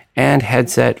 11%, and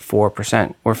headset,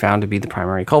 4%, were found to be the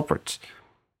primary culprits.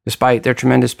 Despite their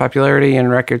tremendous popularity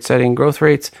and record-setting growth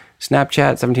rates,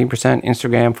 Snapchat, 17%,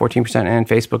 Instagram, 14%, and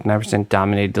Facebook, 9%,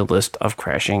 dominated the list of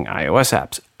crashing iOS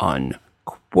apps,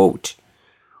 unquote.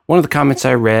 One of the comments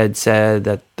I read said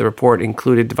that the report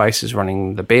included devices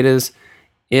running the betas.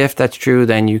 If that's true,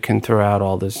 then you can throw out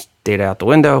all this data out the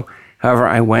window. However,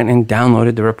 I went and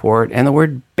downloaded the report, and the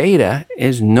word beta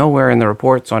is nowhere in the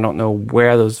report, so I don't know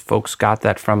where those folks got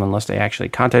that from unless they actually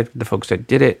contacted the folks that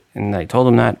did it, and I told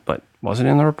them that, but it wasn't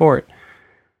in the report.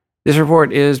 This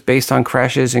report is based on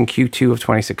crashes in Q2 of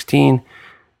 2016.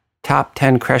 Top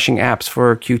 10 crashing apps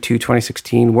for Q2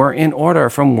 2016 were in order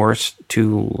from worst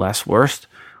to less worst.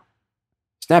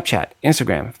 Snapchat,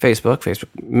 Instagram, Facebook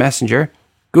Messenger,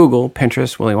 Google,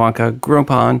 Pinterest, Willy Wonka,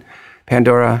 Groupon,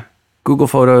 Pandora, Google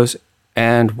Photos,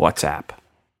 and WhatsApp.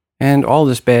 And all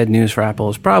this bad news for Apple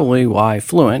is probably why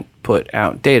Fluent put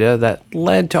out data that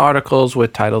led to articles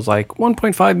with titles like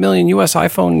 1.5 million US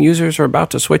iPhone users are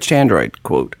about to switch to Android,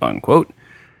 quote unquote.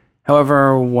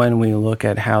 However, when we look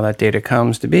at how that data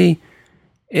comes to be,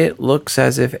 it looks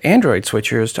as if Android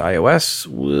switchers to iOS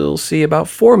will see about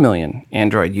 4 million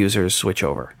Android users switch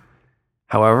over.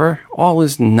 However, all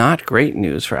is not great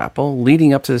news for Apple.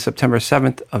 Leading up to the September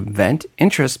 7th event,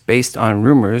 interest based on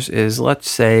rumors is, let's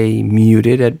say,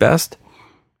 muted at best.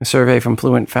 A survey from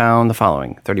Fluent found the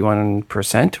following.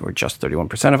 31%, or just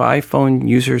 31% of iPhone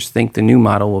users think the new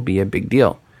model will be a big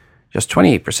deal. Just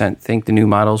 28% think the new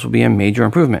models will be a major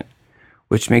improvement,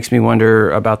 which makes me wonder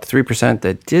about the 3%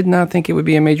 that did not think it would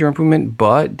be a major improvement,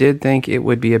 but did think it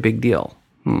would be a big deal.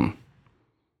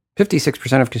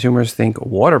 56% of consumers think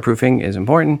waterproofing is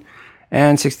important,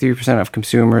 and 63% of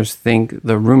consumers think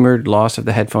the rumored loss of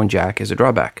the headphone jack is a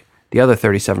drawback. The other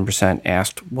 37%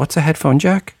 asked, what's a headphone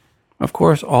jack? Of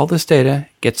course, all this data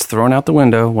gets thrown out the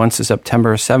window once the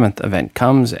September 7th event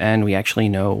comes and we actually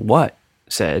know what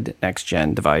said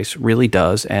next-gen device really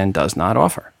does and does not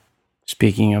offer.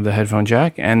 Speaking of the headphone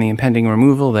jack and the impending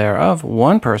removal thereof,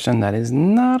 one person that is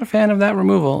not a fan of that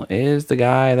removal is the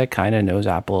guy that kind of knows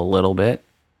Apple a little bit,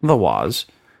 the Woz.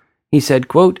 He said,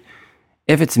 quote,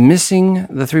 "If it's missing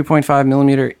the 3.5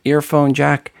 millimeter earphone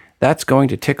jack, that's going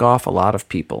to tick off a lot of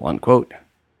people," unquote.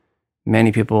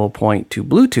 Many people point to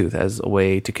Bluetooth as a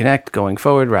way to connect going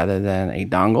forward rather than a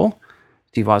dongle.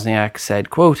 Steve Wozniak said,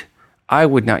 quote, "I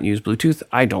would not use Bluetooth.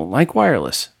 I don't like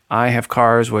wireless. I have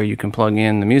cars where you can plug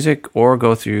in the music or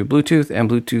go through Bluetooth, and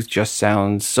Bluetooth just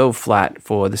sounds so flat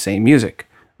for the same music,"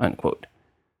 unquote.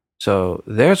 So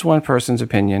there's one person's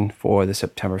opinion for the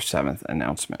September 7th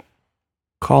announcement.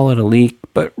 Call it a leak,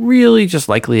 but really just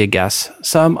likely a guess.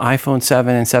 Some iPhone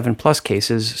 7 and 7 Plus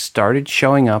cases started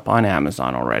showing up on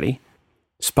Amazon already.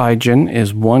 Spigen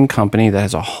is one company that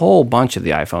has a whole bunch of the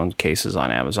iPhone cases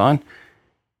on Amazon.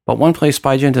 But one place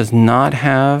Spigen does not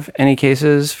have any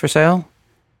cases for sale,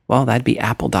 well, that'd be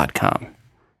Apple.com.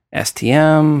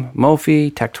 STM,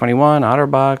 Mophie, Tech21,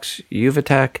 OtterBox,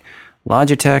 Uvatech,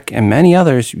 Logitech, and many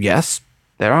others, yes,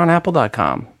 they're on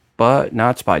Apple.com, but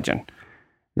not Spigen.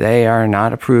 They are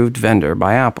not approved vendor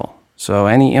by Apple. So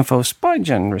any info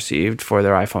Spigen received for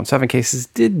their iPhone 7 cases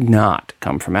did not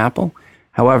come from Apple.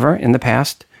 However, in the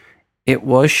past, it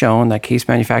was shown that case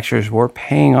manufacturers were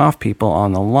paying off people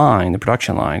on the line, the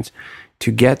production lines,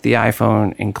 to get the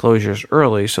iPhone enclosures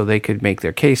early so they could make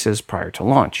their cases prior to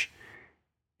launch.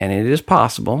 And it is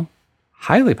possible,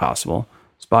 highly possible,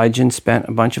 Spigen spent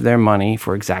a bunch of their money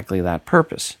for exactly that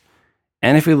purpose.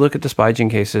 And if we look at the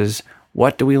Spigen cases,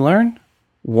 what do we learn?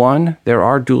 1, there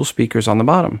are dual speakers on the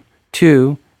bottom.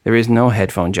 2, there is no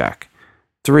headphone jack.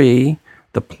 3,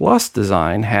 the Plus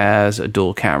design has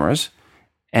dual cameras.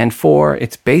 And 4,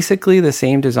 it's basically the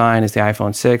same design as the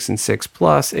iPhone 6 and 6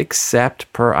 Plus,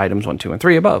 except per items 1, 2, and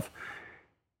 3 above.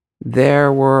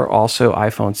 There were also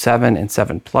iPhone 7 and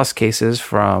 7 Plus cases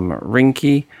from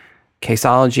Ringkey,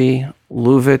 Caseology,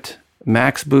 Luvit,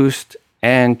 MaxBoost,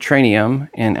 and Tranium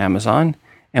in Amazon.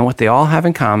 And what they all have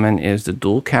in common is the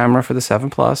dual camera for the 7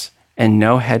 Plus and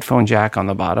no headphone jack on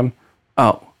the bottom.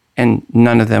 Oh, and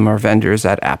none of them are vendors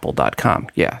at Apple.com.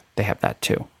 Yeah, they have that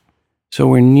too. So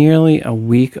we're nearly a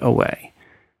week away.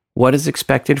 What is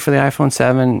expected for the iPhone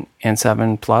 7 and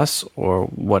 7 Plus, or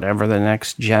whatever the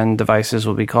next gen devices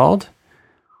will be called?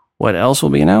 What else will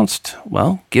be announced?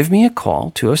 Well, give me a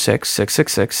call,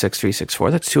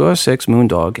 206-666-6364. That's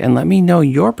 206-MOONDOG, and let me know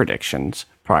your predictions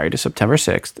prior to September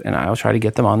 6th, and I'll try to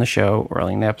get them on the show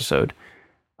early in the episode.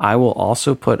 I will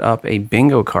also put up a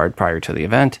bingo card prior to the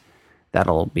event.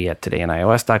 That'll be at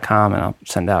todayinios.com, and I'll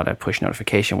send out a push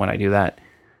notification when I do that.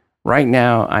 Right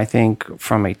now, I think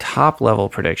from a top-level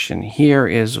prediction, here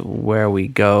is where we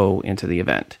go into the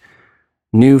event.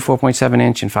 New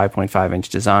 4.7-inch and 5.5-inch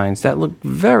designs that look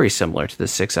very similar to the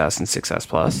 6S and 6S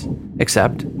Plus,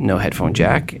 except no headphone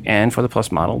jack, and for the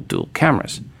Plus model, dual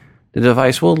cameras. The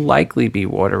device will likely be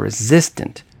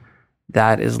water-resistant.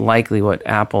 That is likely what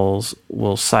Apple's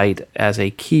will cite as a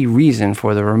key reason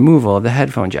for the removal of the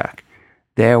headphone jack.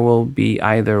 There will be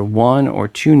either 1 or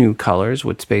 2 new colors,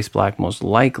 with space black most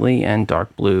likely and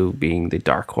dark blue being the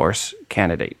dark horse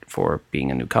candidate for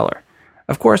being a new color.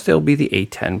 Of course, there will be the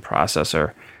A10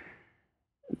 processor.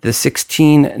 The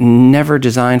 16, never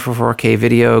designed for 4K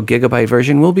video gigabyte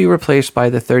version will be replaced by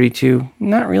the 32,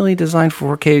 not really designed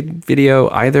for 4K video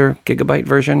either, gigabyte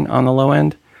version on the low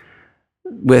end.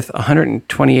 With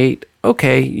 128,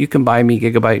 okay, you can buy me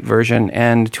gigabyte version,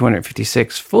 and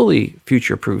 256 fully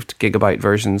future-proofed gigabyte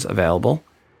versions available.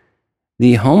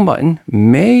 The home button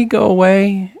may go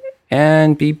away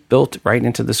and be built right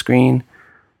into the screen.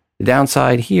 The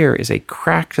downside here is a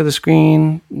crack to the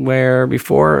screen where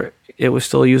before it was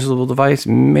still a usable device,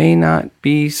 may not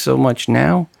be so much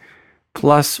now.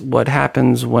 Plus, what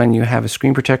happens when you have a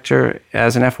screen protector,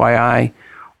 as an FYI,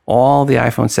 all the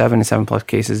iPhone 7 and 7 Plus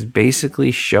cases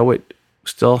basically show it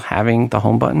still having the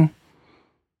home button.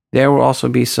 There will also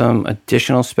be some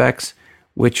additional specs,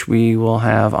 which we will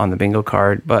have on the bingo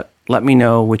card, but let me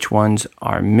know which ones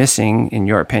are missing in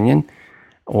your opinion,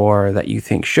 or that you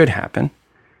think should happen.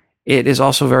 It is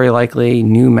also very likely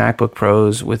new MacBook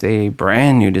Pros with a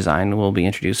brand new design will be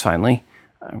introduced finally.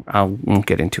 I won't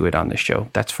get into it on this show.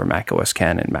 That's for macOS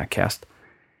Ken and MacCast.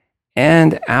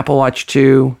 And Apple Watch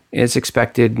 2 is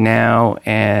expected now,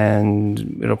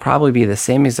 and it'll probably be the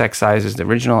same exact size as the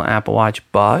original Apple Watch,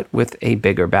 but with a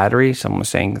bigger battery. Someone was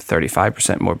saying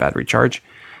 35% more battery charge.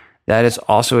 That is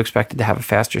also expected to have a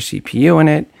faster CPU in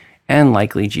it, and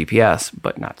likely GPS,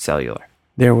 but not cellular.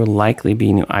 There will likely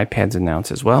be new iPads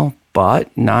announced as well, but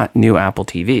not new Apple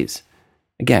TVs.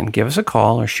 Again, give us a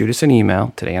call or shoot us an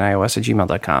email,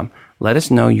 todayinios@gmail.com. Let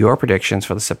us know your predictions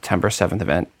for the September 7th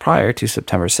event prior to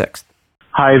September 6th.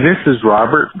 Hi, this is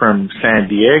Robert from San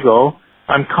Diego.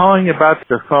 I'm calling about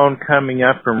the phone coming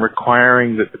up and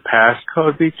requiring that the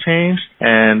passcode be changed,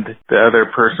 and the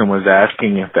other person was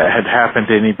asking if that had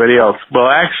happened to anybody else. Well,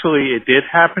 actually, it did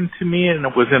happen to me, and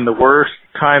it was in the worst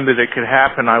time that it could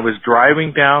happen. I was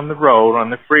driving down the road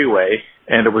on the freeway,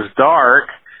 and it was dark,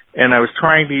 and I was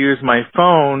trying to use my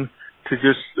phone to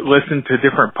just listen to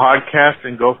different podcasts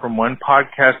and go from one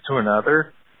podcast to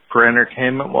another for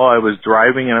entertainment while I was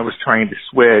driving, and I was trying to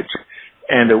switch.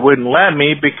 And it wouldn't let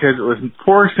me because it was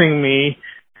forcing me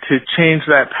to change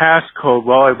that passcode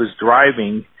while I was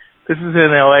driving. This is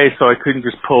in LA, so I couldn't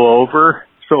just pull over.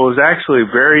 So it was actually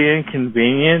very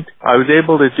inconvenient. I was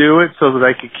able to do it so that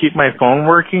I could keep my phone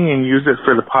working and use it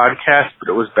for the podcast,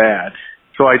 but it was bad.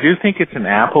 So I do think it's an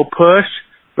Apple push,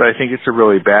 but I think it's a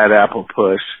really bad Apple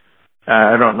push.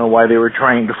 I don't know why they were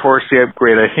trying to force the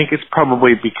upgrade. I think it's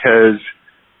probably because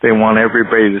they want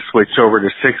everybody to switch over to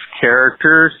 6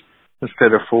 characters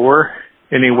instead of 4.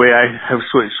 Anyway, I have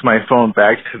switched my phone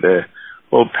back to the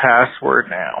old password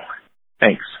now.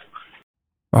 Thanks.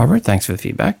 Robert, thanks for the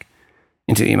feedback.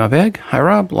 Into the email bag. Hi,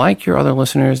 Rob. Like your other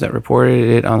listeners that reported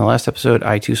it on the last episode,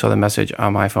 I too saw the message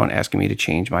on my phone asking me to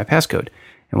change my passcode.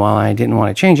 And while I didn't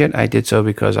want to change it, I did so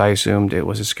because I assumed it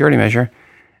was a security measure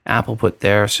Apple put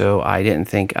there, so I didn't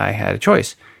think I had a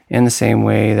choice. In the same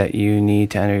way that you need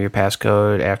to enter your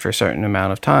passcode after a certain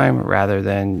amount of time rather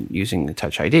than using the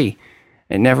Touch ID.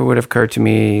 It never would have occurred to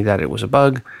me that it was a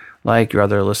bug, like your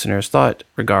other listeners thought.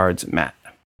 Regards, Matt.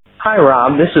 Hi,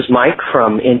 Rob. This is Mike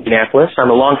from Indianapolis. I'm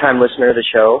a longtime listener of the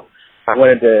show. I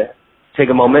wanted to take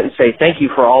a moment and say thank you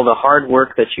for all the hard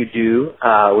work that you do.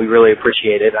 We really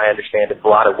appreciate it. I understand it's a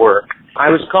lot of work. I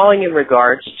was calling in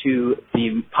regards to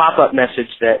the pop-up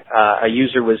message that a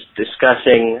user was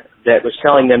discussing that was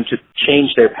telling them to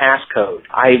change their passcode.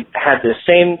 I had the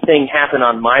same thing happen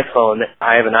on my phone.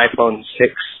 I have an iPhone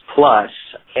 6 Plus,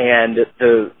 and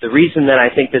the reason that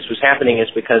I think this was happening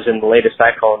is because in the latest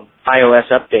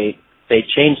iOS update, they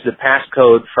changed the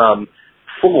passcode from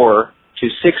 4 to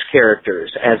 6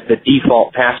 characters as the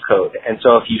default passcode. And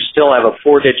so if you still have a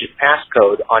 4-digit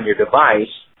passcode on your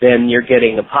device, then you're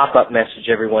getting a pop-up message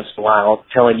every once in a while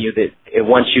telling you that it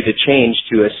wants you to change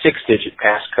to a 6-digit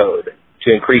passcode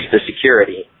to increase the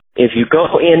security. If you go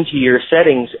into your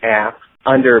settings app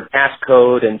under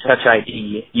passcode and Touch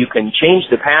ID, you can change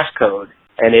the passcode,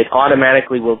 and it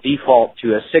automatically will default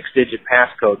to a 6-digit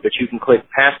passcode, but you can click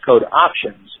passcode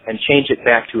options and change it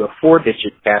back to a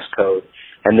 4-digit passcode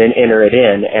and then enter it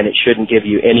in, and it shouldn't give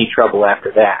you any trouble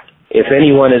after that. If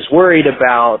anyone is worried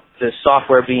about the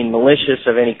software being malicious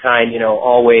of any kind,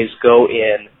 always go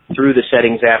in through the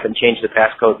settings app and change the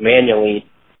passcode manually.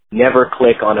 Never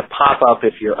click on a pop-up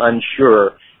if you're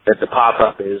unsure that the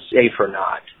pop-up is safe or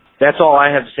not. That's all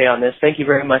I have to say on this. Thank you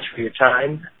very much for your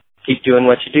time. Keep doing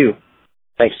what you do.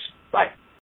 Thanks. Bye.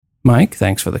 Mike,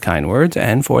 thanks for the kind words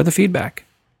and for the feedback.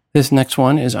 This next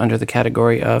one is under the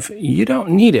category of you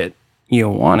don't need it, you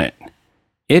want it.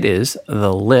 It is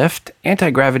the Lift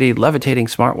Anti-Gravity Levitating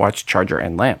Smartwatch Charger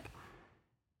and Lamp.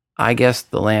 I guess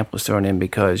the lamp was thrown in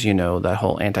because, that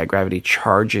whole anti-gravity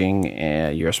charging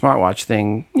your smartwatch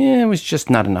thing, it was just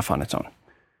not enough on its own.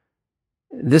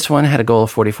 This one had a goal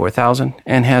of $44,000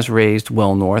 and has raised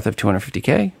well north of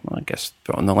 $250K. Well, I guess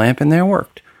throwing the lamp in there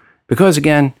worked. Because,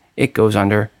 again, it goes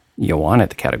under you want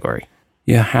it category.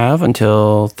 You have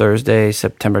until Thursday,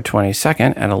 September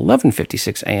 22nd at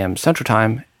 11:56 a.m. Central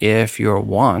Time if your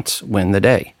wants win the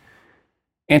day.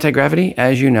 Anti-gravity,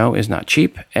 as you know, is not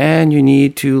cheap, and you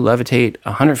need to levitate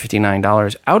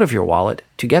 $159 out of your wallet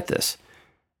to get this.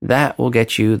 That will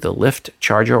get you the Lift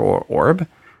Charger or Orb,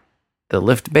 the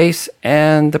Lift Base,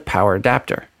 and the Power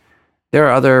Adapter. There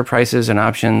are other prices and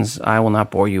options. I will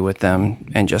not bore you with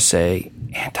them and just say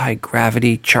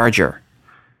Anti-Gravity Charger.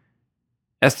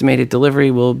 Estimated delivery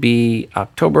will be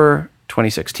October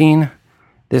 2016.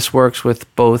 This works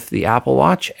with both the Apple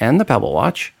Watch and the Pebble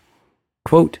Watch.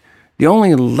 Quote, the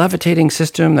only levitating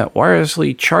system that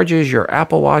wirelessly charges your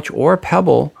Apple Watch or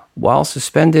Pebble while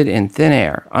suspended in thin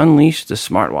air. Unleash the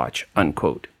smartwatch,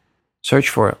 unquote. Search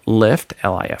for Lift,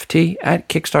 L-I-F-T, at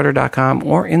Kickstarter.com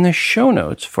or in the show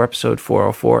notes for episode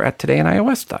 404 at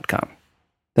todayandios.com.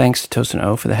 Thanks to Toast and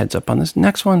O for the heads up on this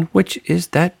next one, which is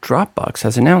that Dropbox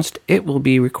has announced it will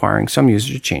be requiring some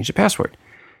users to change the password.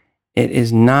 It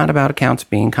is not about accounts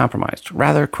being compromised.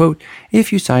 Rather, quote,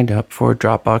 if you signed up for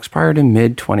Dropbox prior to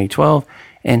mid-2012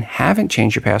 and haven't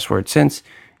changed your password since,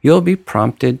 you'll be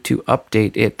prompted to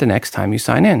update it the next time you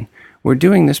sign in. We're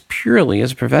doing this purely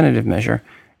as a preventative measure,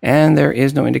 and there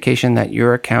is no indication that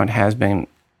your account has been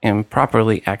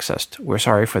improperly accessed. We're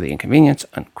sorry for the inconvenience,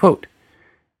 unquote.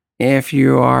 If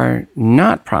you are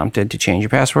not prompted to change your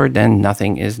password, then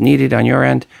nothing is needed on your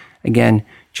end, Again,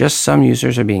 just some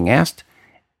users are being asked,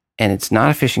 and it's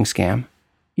not a phishing scam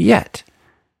yet.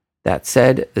 That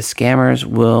said, the scammers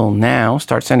will now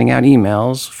start sending out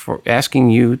emails for asking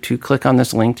you to click on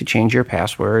this link to change your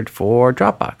password for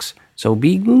Dropbox. So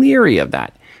be leery of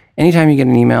that. Anytime you get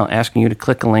an email asking you to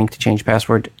click a link to change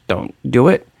password, don't do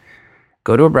it.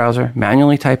 Go to a browser,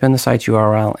 manually type in the site's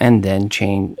URL, and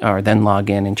then log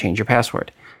in and change your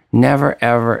password. Never,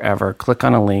 ever, ever click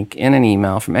on a link in an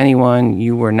email from anyone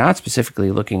you were not specifically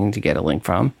looking to get a link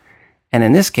from. And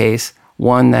in this case,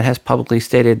 one that has publicly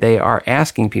stated they are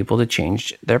asking people to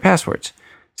change their passwords.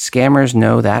 Scammers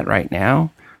know that right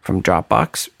now from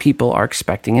Dropbox. People are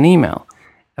expecting an email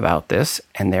about this,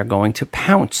 and they're going to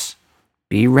pounce.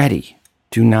 Be ready.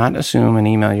 Do not assume an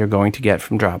email you're going to get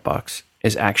from Dropbox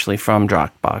is actually from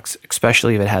Dropbox,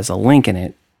 especially if it has a link in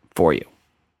it for you.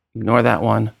 Ignore that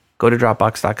one. Go to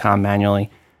Dropbox.com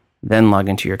manually, then log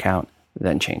into your account,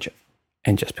 then change it.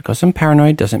 And just because I'm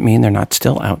paranoid doesn't mean they're not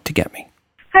still out to get me.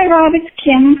 Hi, Rob. It's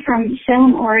Kim from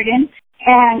Salem, Oregon.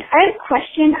 And I had a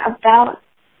question about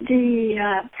the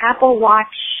Apple Watch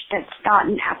that's not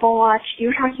an Apple Watch. You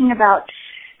were talking about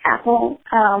Apple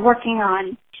working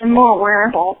on some more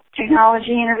wearable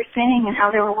technology and everything, and how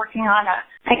they were working on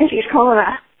I guess you could call it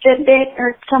a Fitbit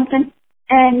or something.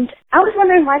 And I was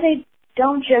wondering why they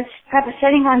don't just have a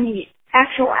setting on the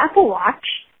actual Apple Watch,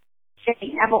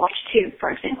 say Apple Watch 2,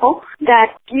 for example,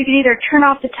 that you can either turn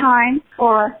off the time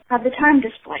or have the time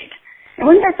displayed. And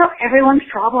wouldn't that solve everyone's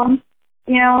problem?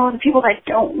 You know, the people that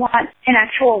don't want an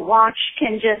actual watch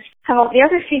can just have all the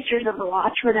other features of the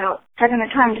watch without having the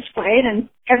time displayed, and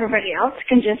everybody else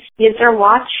can just use their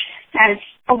watch as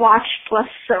a watch plus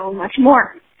so much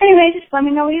more. Anyway, just let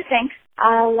me know what you think.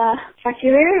 I'll talk to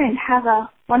you later and have a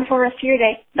wonderful rest of your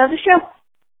day. Love the show.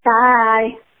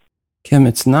 Bye. Kim,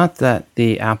 it's not that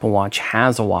the Apple Watch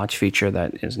has a watch feature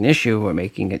that is an issue or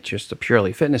making it just a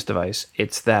purely fitness device.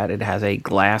 It's that it has a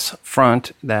glass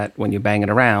front that when you bang it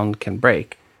around can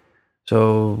break.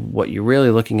 So what you're really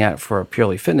looking at for a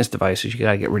purely fitness device is you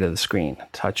got to get rid of the screen,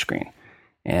 touch screen.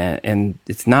 And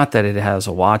it's not that it has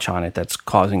a watch on it that's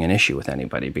causing an issue with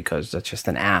anybody, because that's just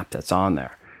an app that's on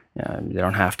there. They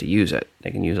don't have to use it.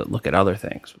 They can use it, look at other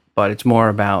things. But it's more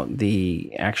about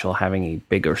the actual having a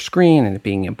bigger screen and it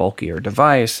being a bulkier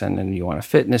device. And then you want a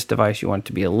fitness device, you want it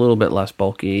to be a little bit less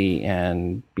bulky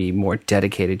and be more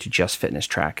dedicated to just fitness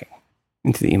tracking.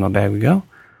 Into the email bag we go.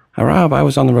 Hi, Rob. I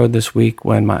was on the road this week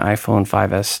when my iPhone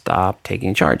 5S stopped taking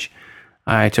a charge.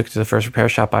 I took it to the first repair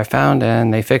shop I found,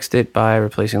 and they fixed it by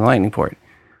replacing the lightning port.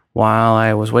 While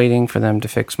I was waiting for them to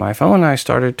fix my phone, I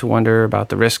started to wonder about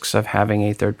the risks of having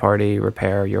a third party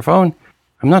repair your phone.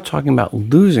 I'm not talking about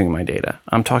losing my data.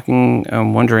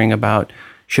 I'm wondering about,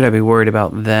 should I be worried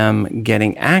about them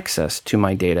getting access to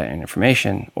my data and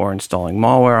information or installing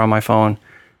malware on my phone?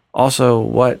 Also,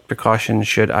 what precautions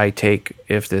should I take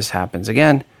if this happens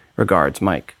again? Regards,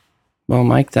 Mike. Well,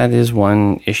 Mike, that is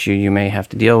one issue you may have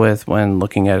to deal with when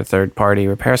looking at a third-party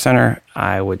repair center.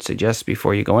 I would suggest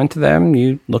before you go into them,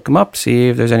 you look them up, see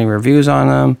if there's any reviews on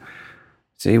them,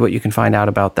 see what you can find out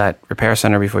about that repair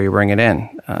center before you bring it in.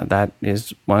 That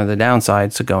is one of the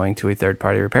downsides to going to a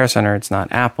third-party repair center. It's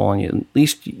not Apple, and at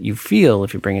least you feel,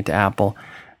 if you bring it to Apple,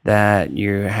 that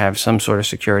you have some sort of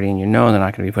security and you know they're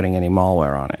not going to be putting any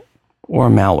malware on it, or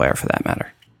malware for that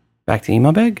matter. Back to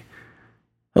email bag.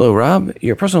 Hello, Rob.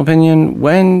 Your personal opinion,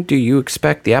 when do you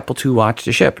expect the Apple II Watch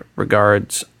to ship?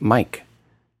 Regards, Mike.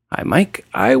 Hi, Mike.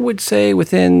 I would say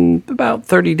within about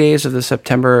 30 days of the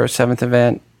September 7th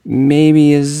event,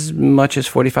 maybe as much as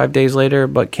 45 days later,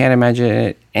 but can't imagine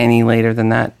it any later than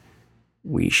that.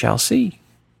 We shall see.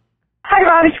 Hi,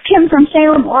 Rob. It's Kim from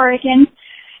Salem, Oregon.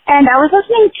 And I was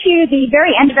listening to the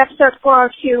very end of episode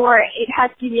 402 where it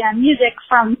had the music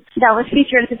from that was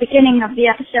featured at the beginning of the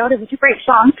episode. It was a great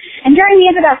song. And during the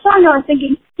end of that song, I was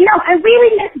thinking, I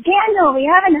really miss Daniel. We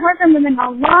haven't heard from him in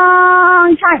a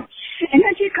long time. And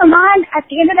then to come on at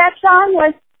the end of that song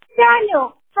was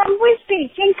Daniel from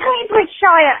Wisbeach in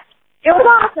Cambridgeshire. It was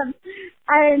awesome.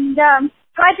 And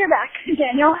glad you're back,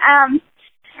 Daniel.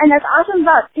 And that's awesome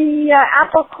about the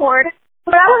Apple cord.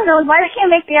 What I want to know is why they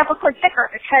can't make the Apple cord thicker,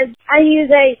 because I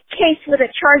use a case with a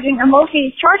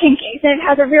Mophie charging case, and it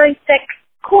has a really thick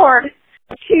cord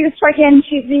to plug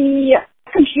into the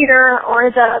computer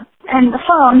or the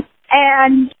phone,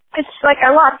 and it's like a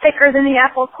lot thicker than the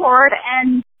Apple cord,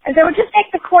 and if they would just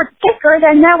make the cord thicker,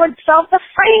 then that would solve the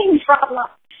frame problem.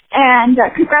 And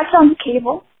congrats on the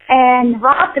cable. And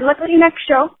Rob, good luck with your next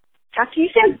show. Talk to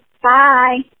you soon.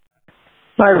 Bye.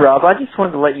 Hi, Rob. I just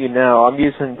wanted to let you know I'm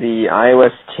using the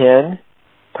iOS 10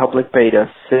 public beta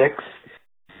 6,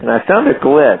 and I found a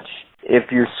glitch.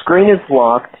 If your screen is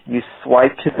locked, you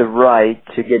swipe to the right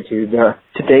to get to the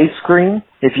Today screen.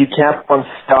 If you tap on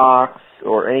Stocks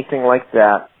or anything like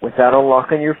that without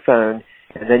unlocking your phone,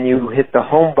 and then you hit the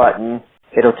Home button,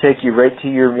 it'll take you right to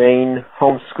your main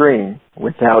home screen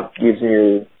without using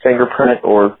your fingerprint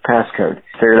or passcode.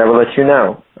 Figured I would let you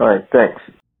know. All right, thanks.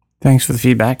 Thanks for the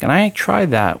feedback. And I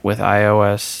tried that with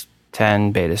iOS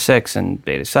 10, Beta 6, and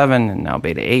Beta 7, and now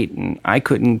Beta 8, and I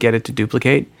couldn't get it to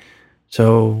duplicate.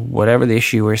 So whatever the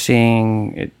issue we're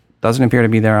seeing, it doesn't appear to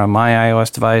be there on my iOS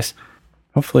device.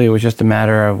 Hopefully it was just a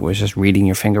matter of just reading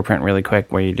your fingerprint really quick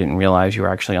where you didn't realize you were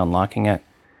actually unlocking it.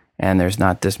 And there's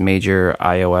not this major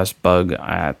iOS bug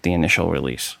at the initial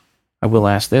release. I will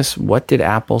ask this, what did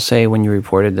Apple say when you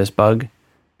reported this bug?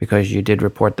 Because you did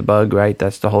report the bug, right?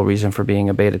 That's the whole reason for being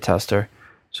a beta tester.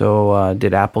 So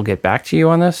did Apple get back to you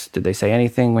on this? Did they say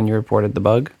anything when you reported the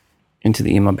bug? Into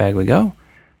the email bag we go.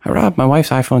 Hi, Rob. My wife's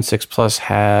iPhone 6 Plus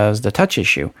has the touch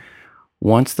issue.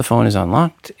 Once the phone is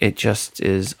unlocked, it just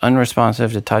is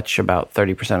unresponsive to touch about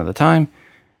 30% of the time.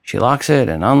 She locks it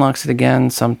and unlocks it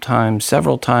again, sometimes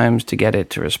several times to get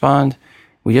it to respond.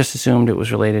 We just assumed it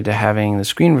was related to having the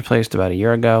screen replaced about a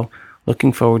year ago.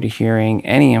 Looking forward to hearing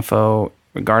any info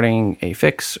regarding a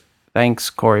fix. Thanks,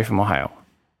 Corey from Ohio.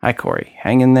 Hi, Corey.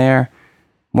 Hang in there.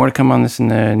 More to come on this in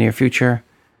the near future.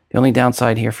 The only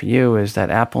downside here for you is that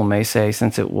Apple may say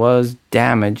since it was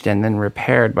damaged and then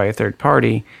repaired by a third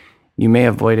party, you may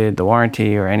have avoided the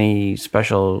warranty or any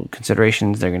special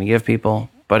considerations they're going to give people.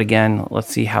 But again, let's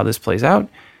see how this plays out.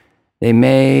 They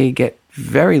may get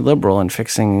very liberal in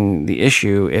fixing the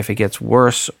issue if it gets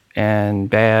worse and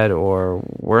bad or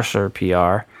worser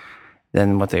PR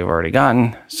than what they've already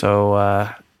gotten.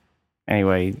 So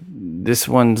anyway, this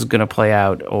one's going to play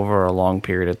out over a long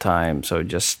period of time, so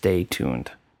just stay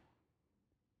tuned.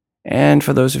 And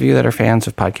for those of you that are fans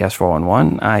of Podcast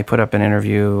 411, I put up an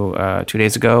interview 2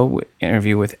 days ago,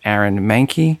 interview with Aaron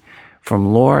Mahnke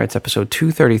from Lore. It's episode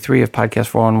 233 of Podcast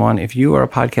 411. If you are a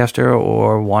podcaster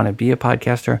or want to be a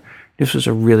podcaster, this was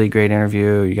a really great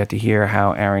interview. You got to hear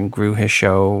how Aaron grew his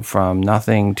show from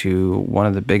nothing to one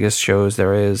of the biggest shows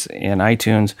there is in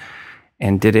iTunes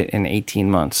and did it in 18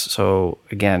 months. So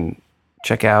again,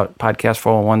 check out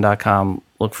podcast411.com.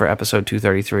 Look for episode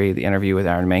 233, the interview with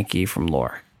Aaron Mahnke from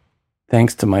Lore.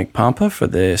 Thanks to Mike Pompa for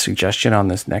the suggestion on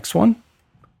this next one.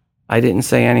 I didn't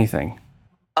say anything.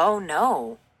 Oh,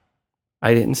 no.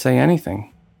 I didn't say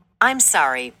anything. I'm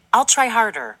sorry. I'll try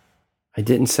harder. I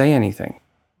didn't say anything.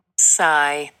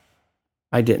 Sigh.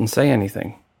 I didn't say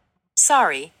anything.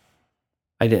 Sorry.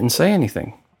 I didn't say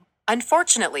anything.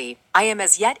 Unfortunately, I am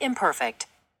as yet imperfect.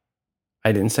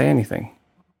 I didn't say anything.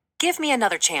 Give me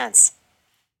another chance.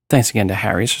 Thanks again to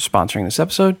Harry's for sponsoring this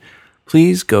episode.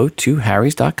 Please go to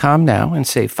harrys.com now and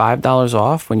save $5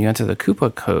 off when you enter the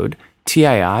coupon code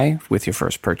TII with your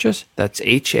first purchase. That's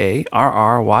HARRYS.com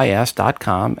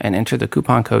and enter the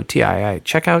coupon code TII at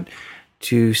checkout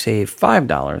to save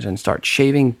 $5 and start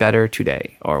shaving better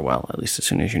today. Or, well, at least as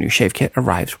soon as your new shave kit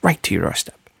arrives right to your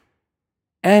doorstep.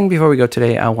 And before we go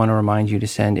today, I want to remind you to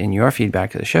send in your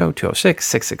feedback to the show,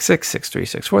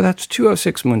 206-666-6364. That's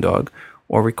 206-Moondog.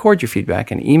 Or record your feedback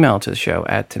and email to the show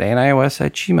at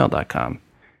todayinios@gmail.com.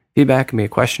 Feedback can be a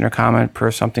question or comment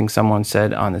per something someone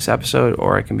said on this episode,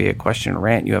 or it can be a question or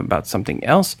rant you have about something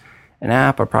else, an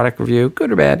app or product review,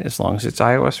 good or bad. As long as it's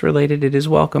iOS related, it is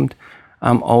welcomed.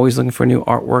 I'm always looking for new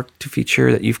artwork to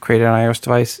feature that you've created on an iOS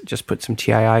device. Just put some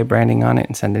TII branding on it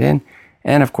and send it in.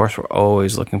 And of course, we're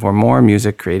always looking for more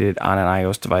music created on an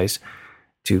iOS device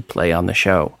to play on the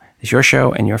show. It's your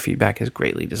show and your feedback is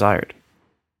greatly desired.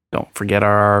 Don't forget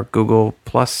our Google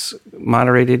Plus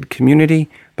moderated community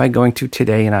by going to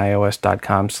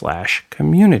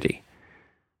todayinios.com/community.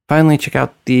 Finally, check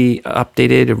out the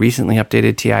recently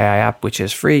updated TII app, which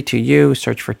is free to you.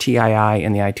 Search for TII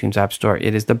in the iTunes App Store.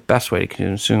 It is the best way to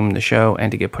consume the show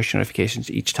and to get push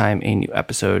notifications each time a new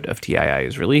episode of TII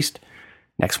is released.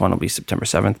 Next one will be September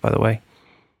 7th, by the way.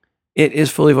 It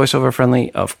is fully voiceover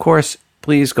friendly, of course.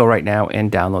 Please go right now and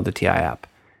download the TII app.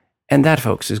 And that,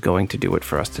 folks, is going to do it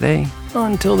for us today.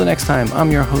 Until the next time, I'm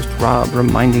your host, Rob,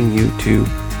 reminding you to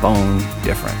bone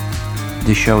different.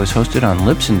 This show is hosted on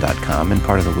Libsyn.com and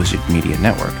part of the Wizard Media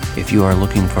Network. If you are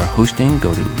looking for hosting,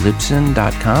 go to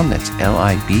Libsyn.com. That's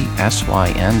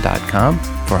Libsyn.com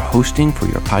for hosting for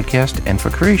your podcast and for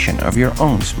creation of your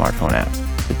own smartphone app.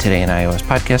 The Today in iOS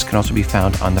podcast can also be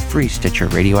found on the free Stitcher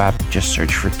radio app. Just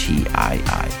search for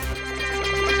TII.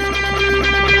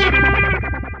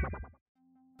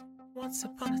 Once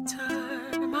upon a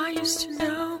time, I used to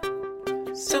know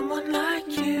someone like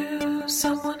you,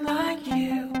 someone like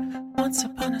you. Once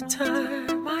upon a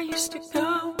time, I used to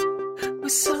go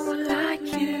with someone like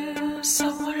you.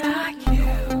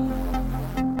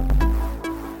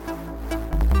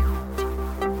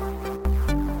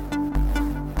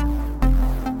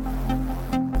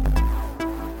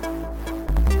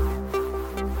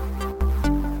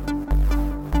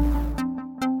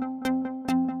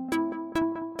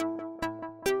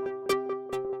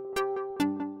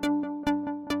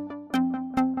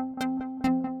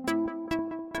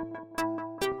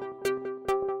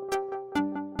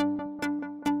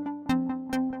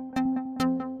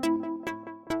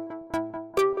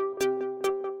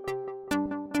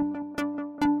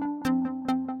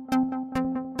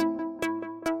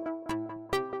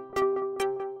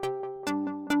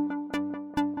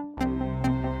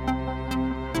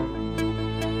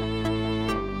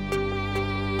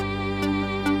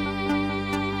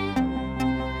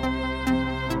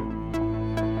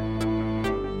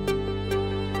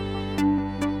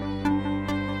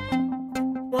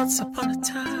 Once upon a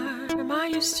time, I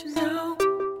used to know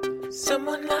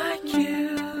someone like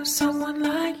you, someone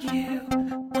like you.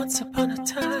 Once upon a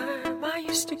time, I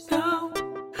used to go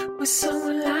with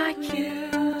someone like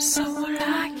you, someone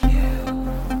like you.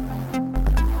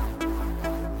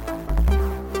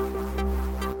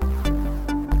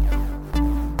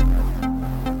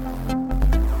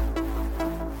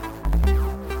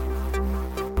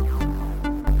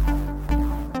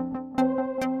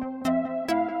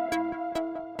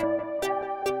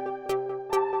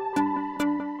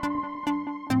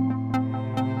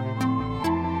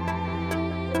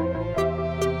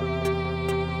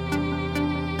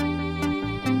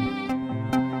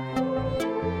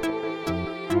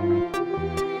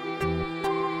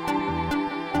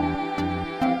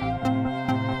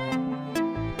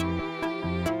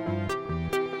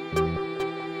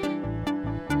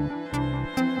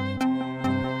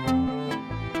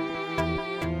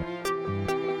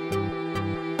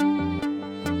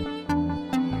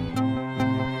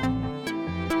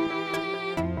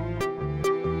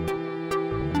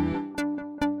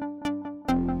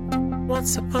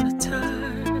 Once upon a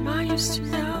time, I used to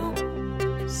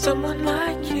know someone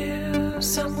like you,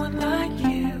 someone like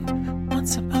you.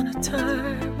 Once upon a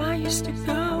time, I used to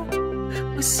go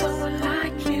with someone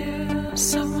like you,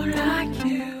 someone like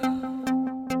you.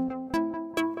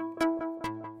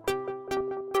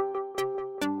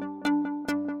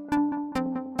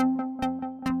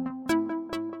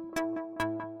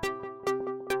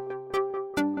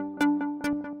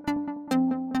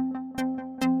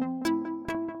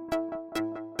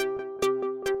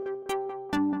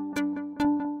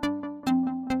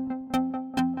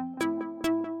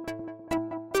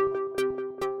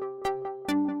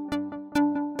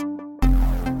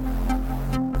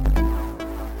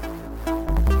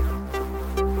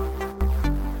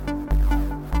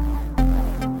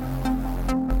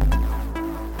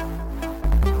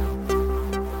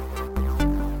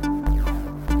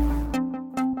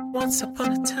 Once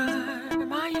upon a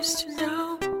time, I used to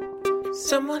know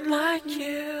someone like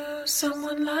you,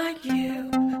 someone like you.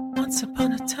 Once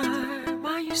upon a time,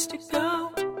 I used to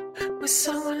go with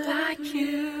someone like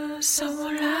you,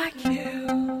 someone like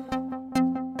you.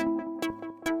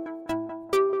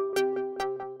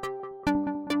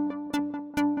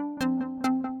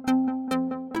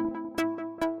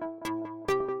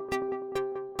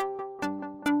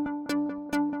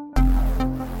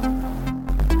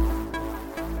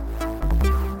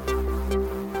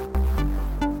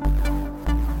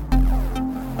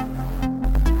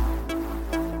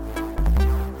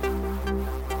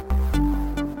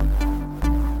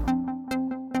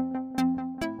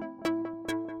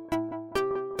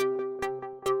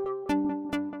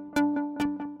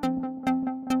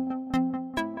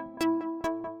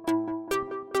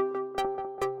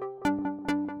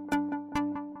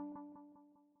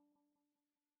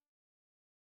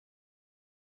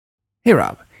 Hey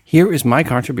Rob, here is my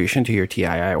contribution to your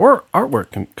TII or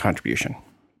artwork contribution.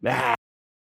 Ah.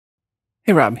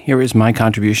 Hey Rob, here is my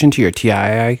contribution to your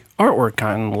TII artwork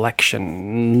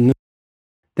collection.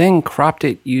 Then cropped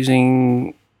it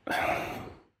using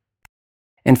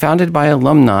and founded by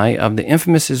alumni of the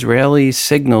infamous Israeli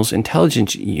Signals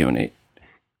Intelligence Unit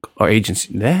or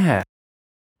Agency.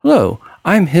 Hello,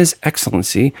 I'm His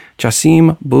Excellency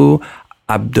Jassim Bu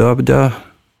Abdubda.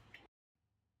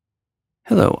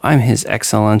 Hello, I'm His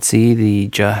Excellency the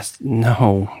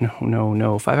No.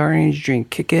 5-hour energy drink,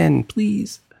 kick in,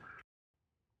 please.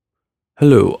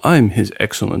 Hello, I'm His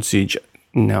Excellency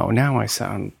now I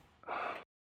sound...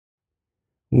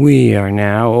 We are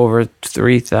now over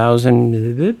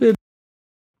 3,000...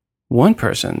 One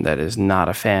person that is not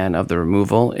a fan of the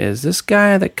removal is this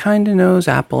guy that kinda knows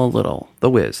Apple a little, The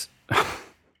Wiz.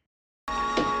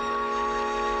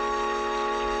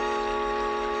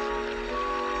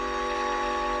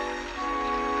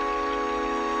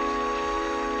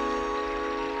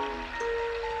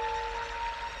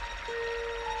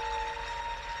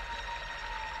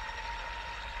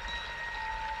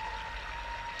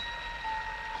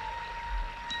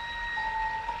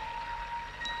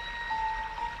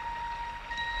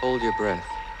 Hold your breath.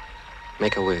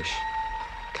 Make a wish.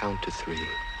 Count to 3.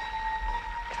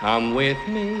 Come with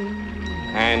me,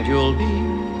 and you'll be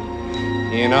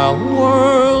in a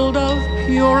world of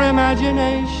pure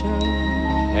imagination.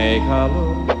 Take a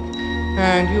look,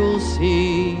 and you'll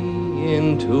see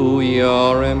into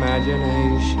your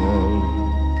imagination.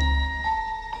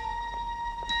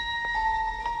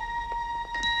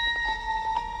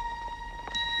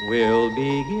 We'll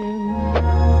begin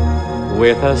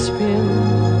with a spin,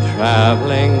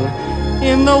 traveling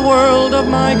in the world of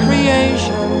my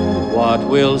creation. What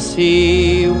we'll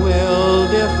see will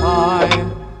defy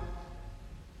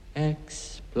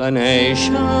If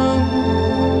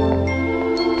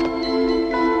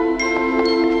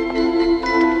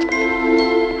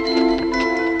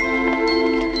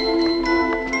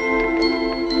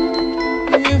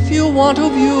you want to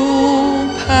view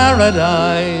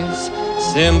paradise,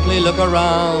 simply look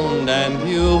around and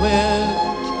view it.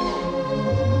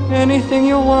 Anything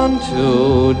you want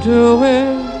to do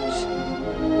it.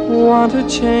 Want to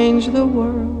change the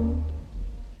world.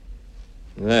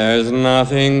 There's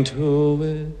nothing to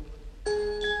it.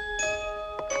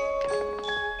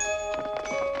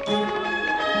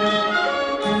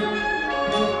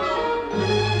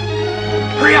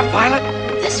 Hurry up, Violet!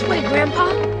 This way, Grandpa.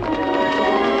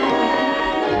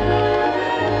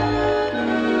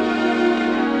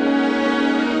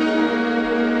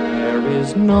 There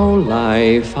is no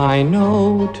life I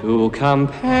know to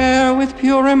compare with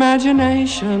pure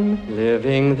imagination.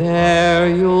 Living there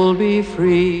you'll be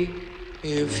free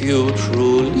if you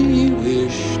truly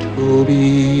wish to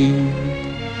be.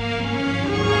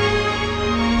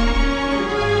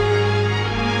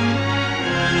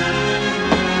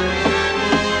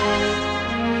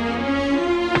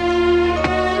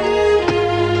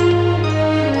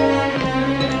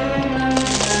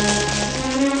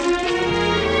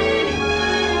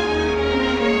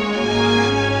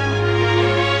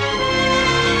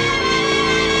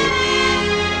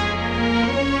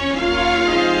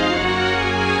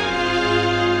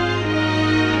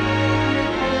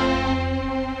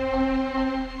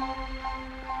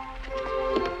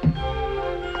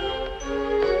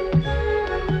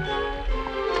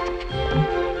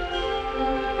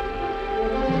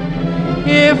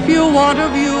 If you want to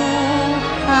view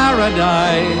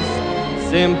paradise,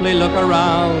 simply look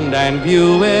around and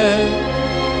view it.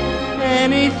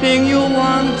 Anything you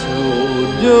want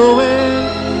to do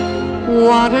it.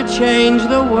 Want to change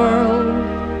the world.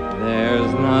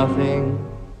 There's nothing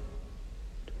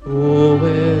to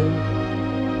it.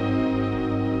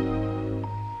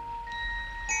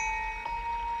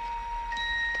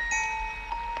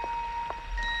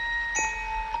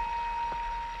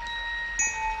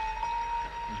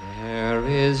 There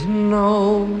is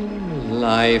no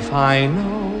life I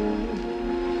know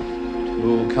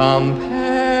to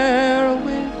compare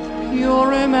with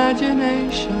pure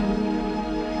imagination.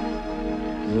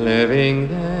 Living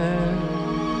there,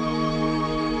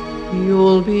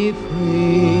 you'll be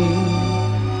free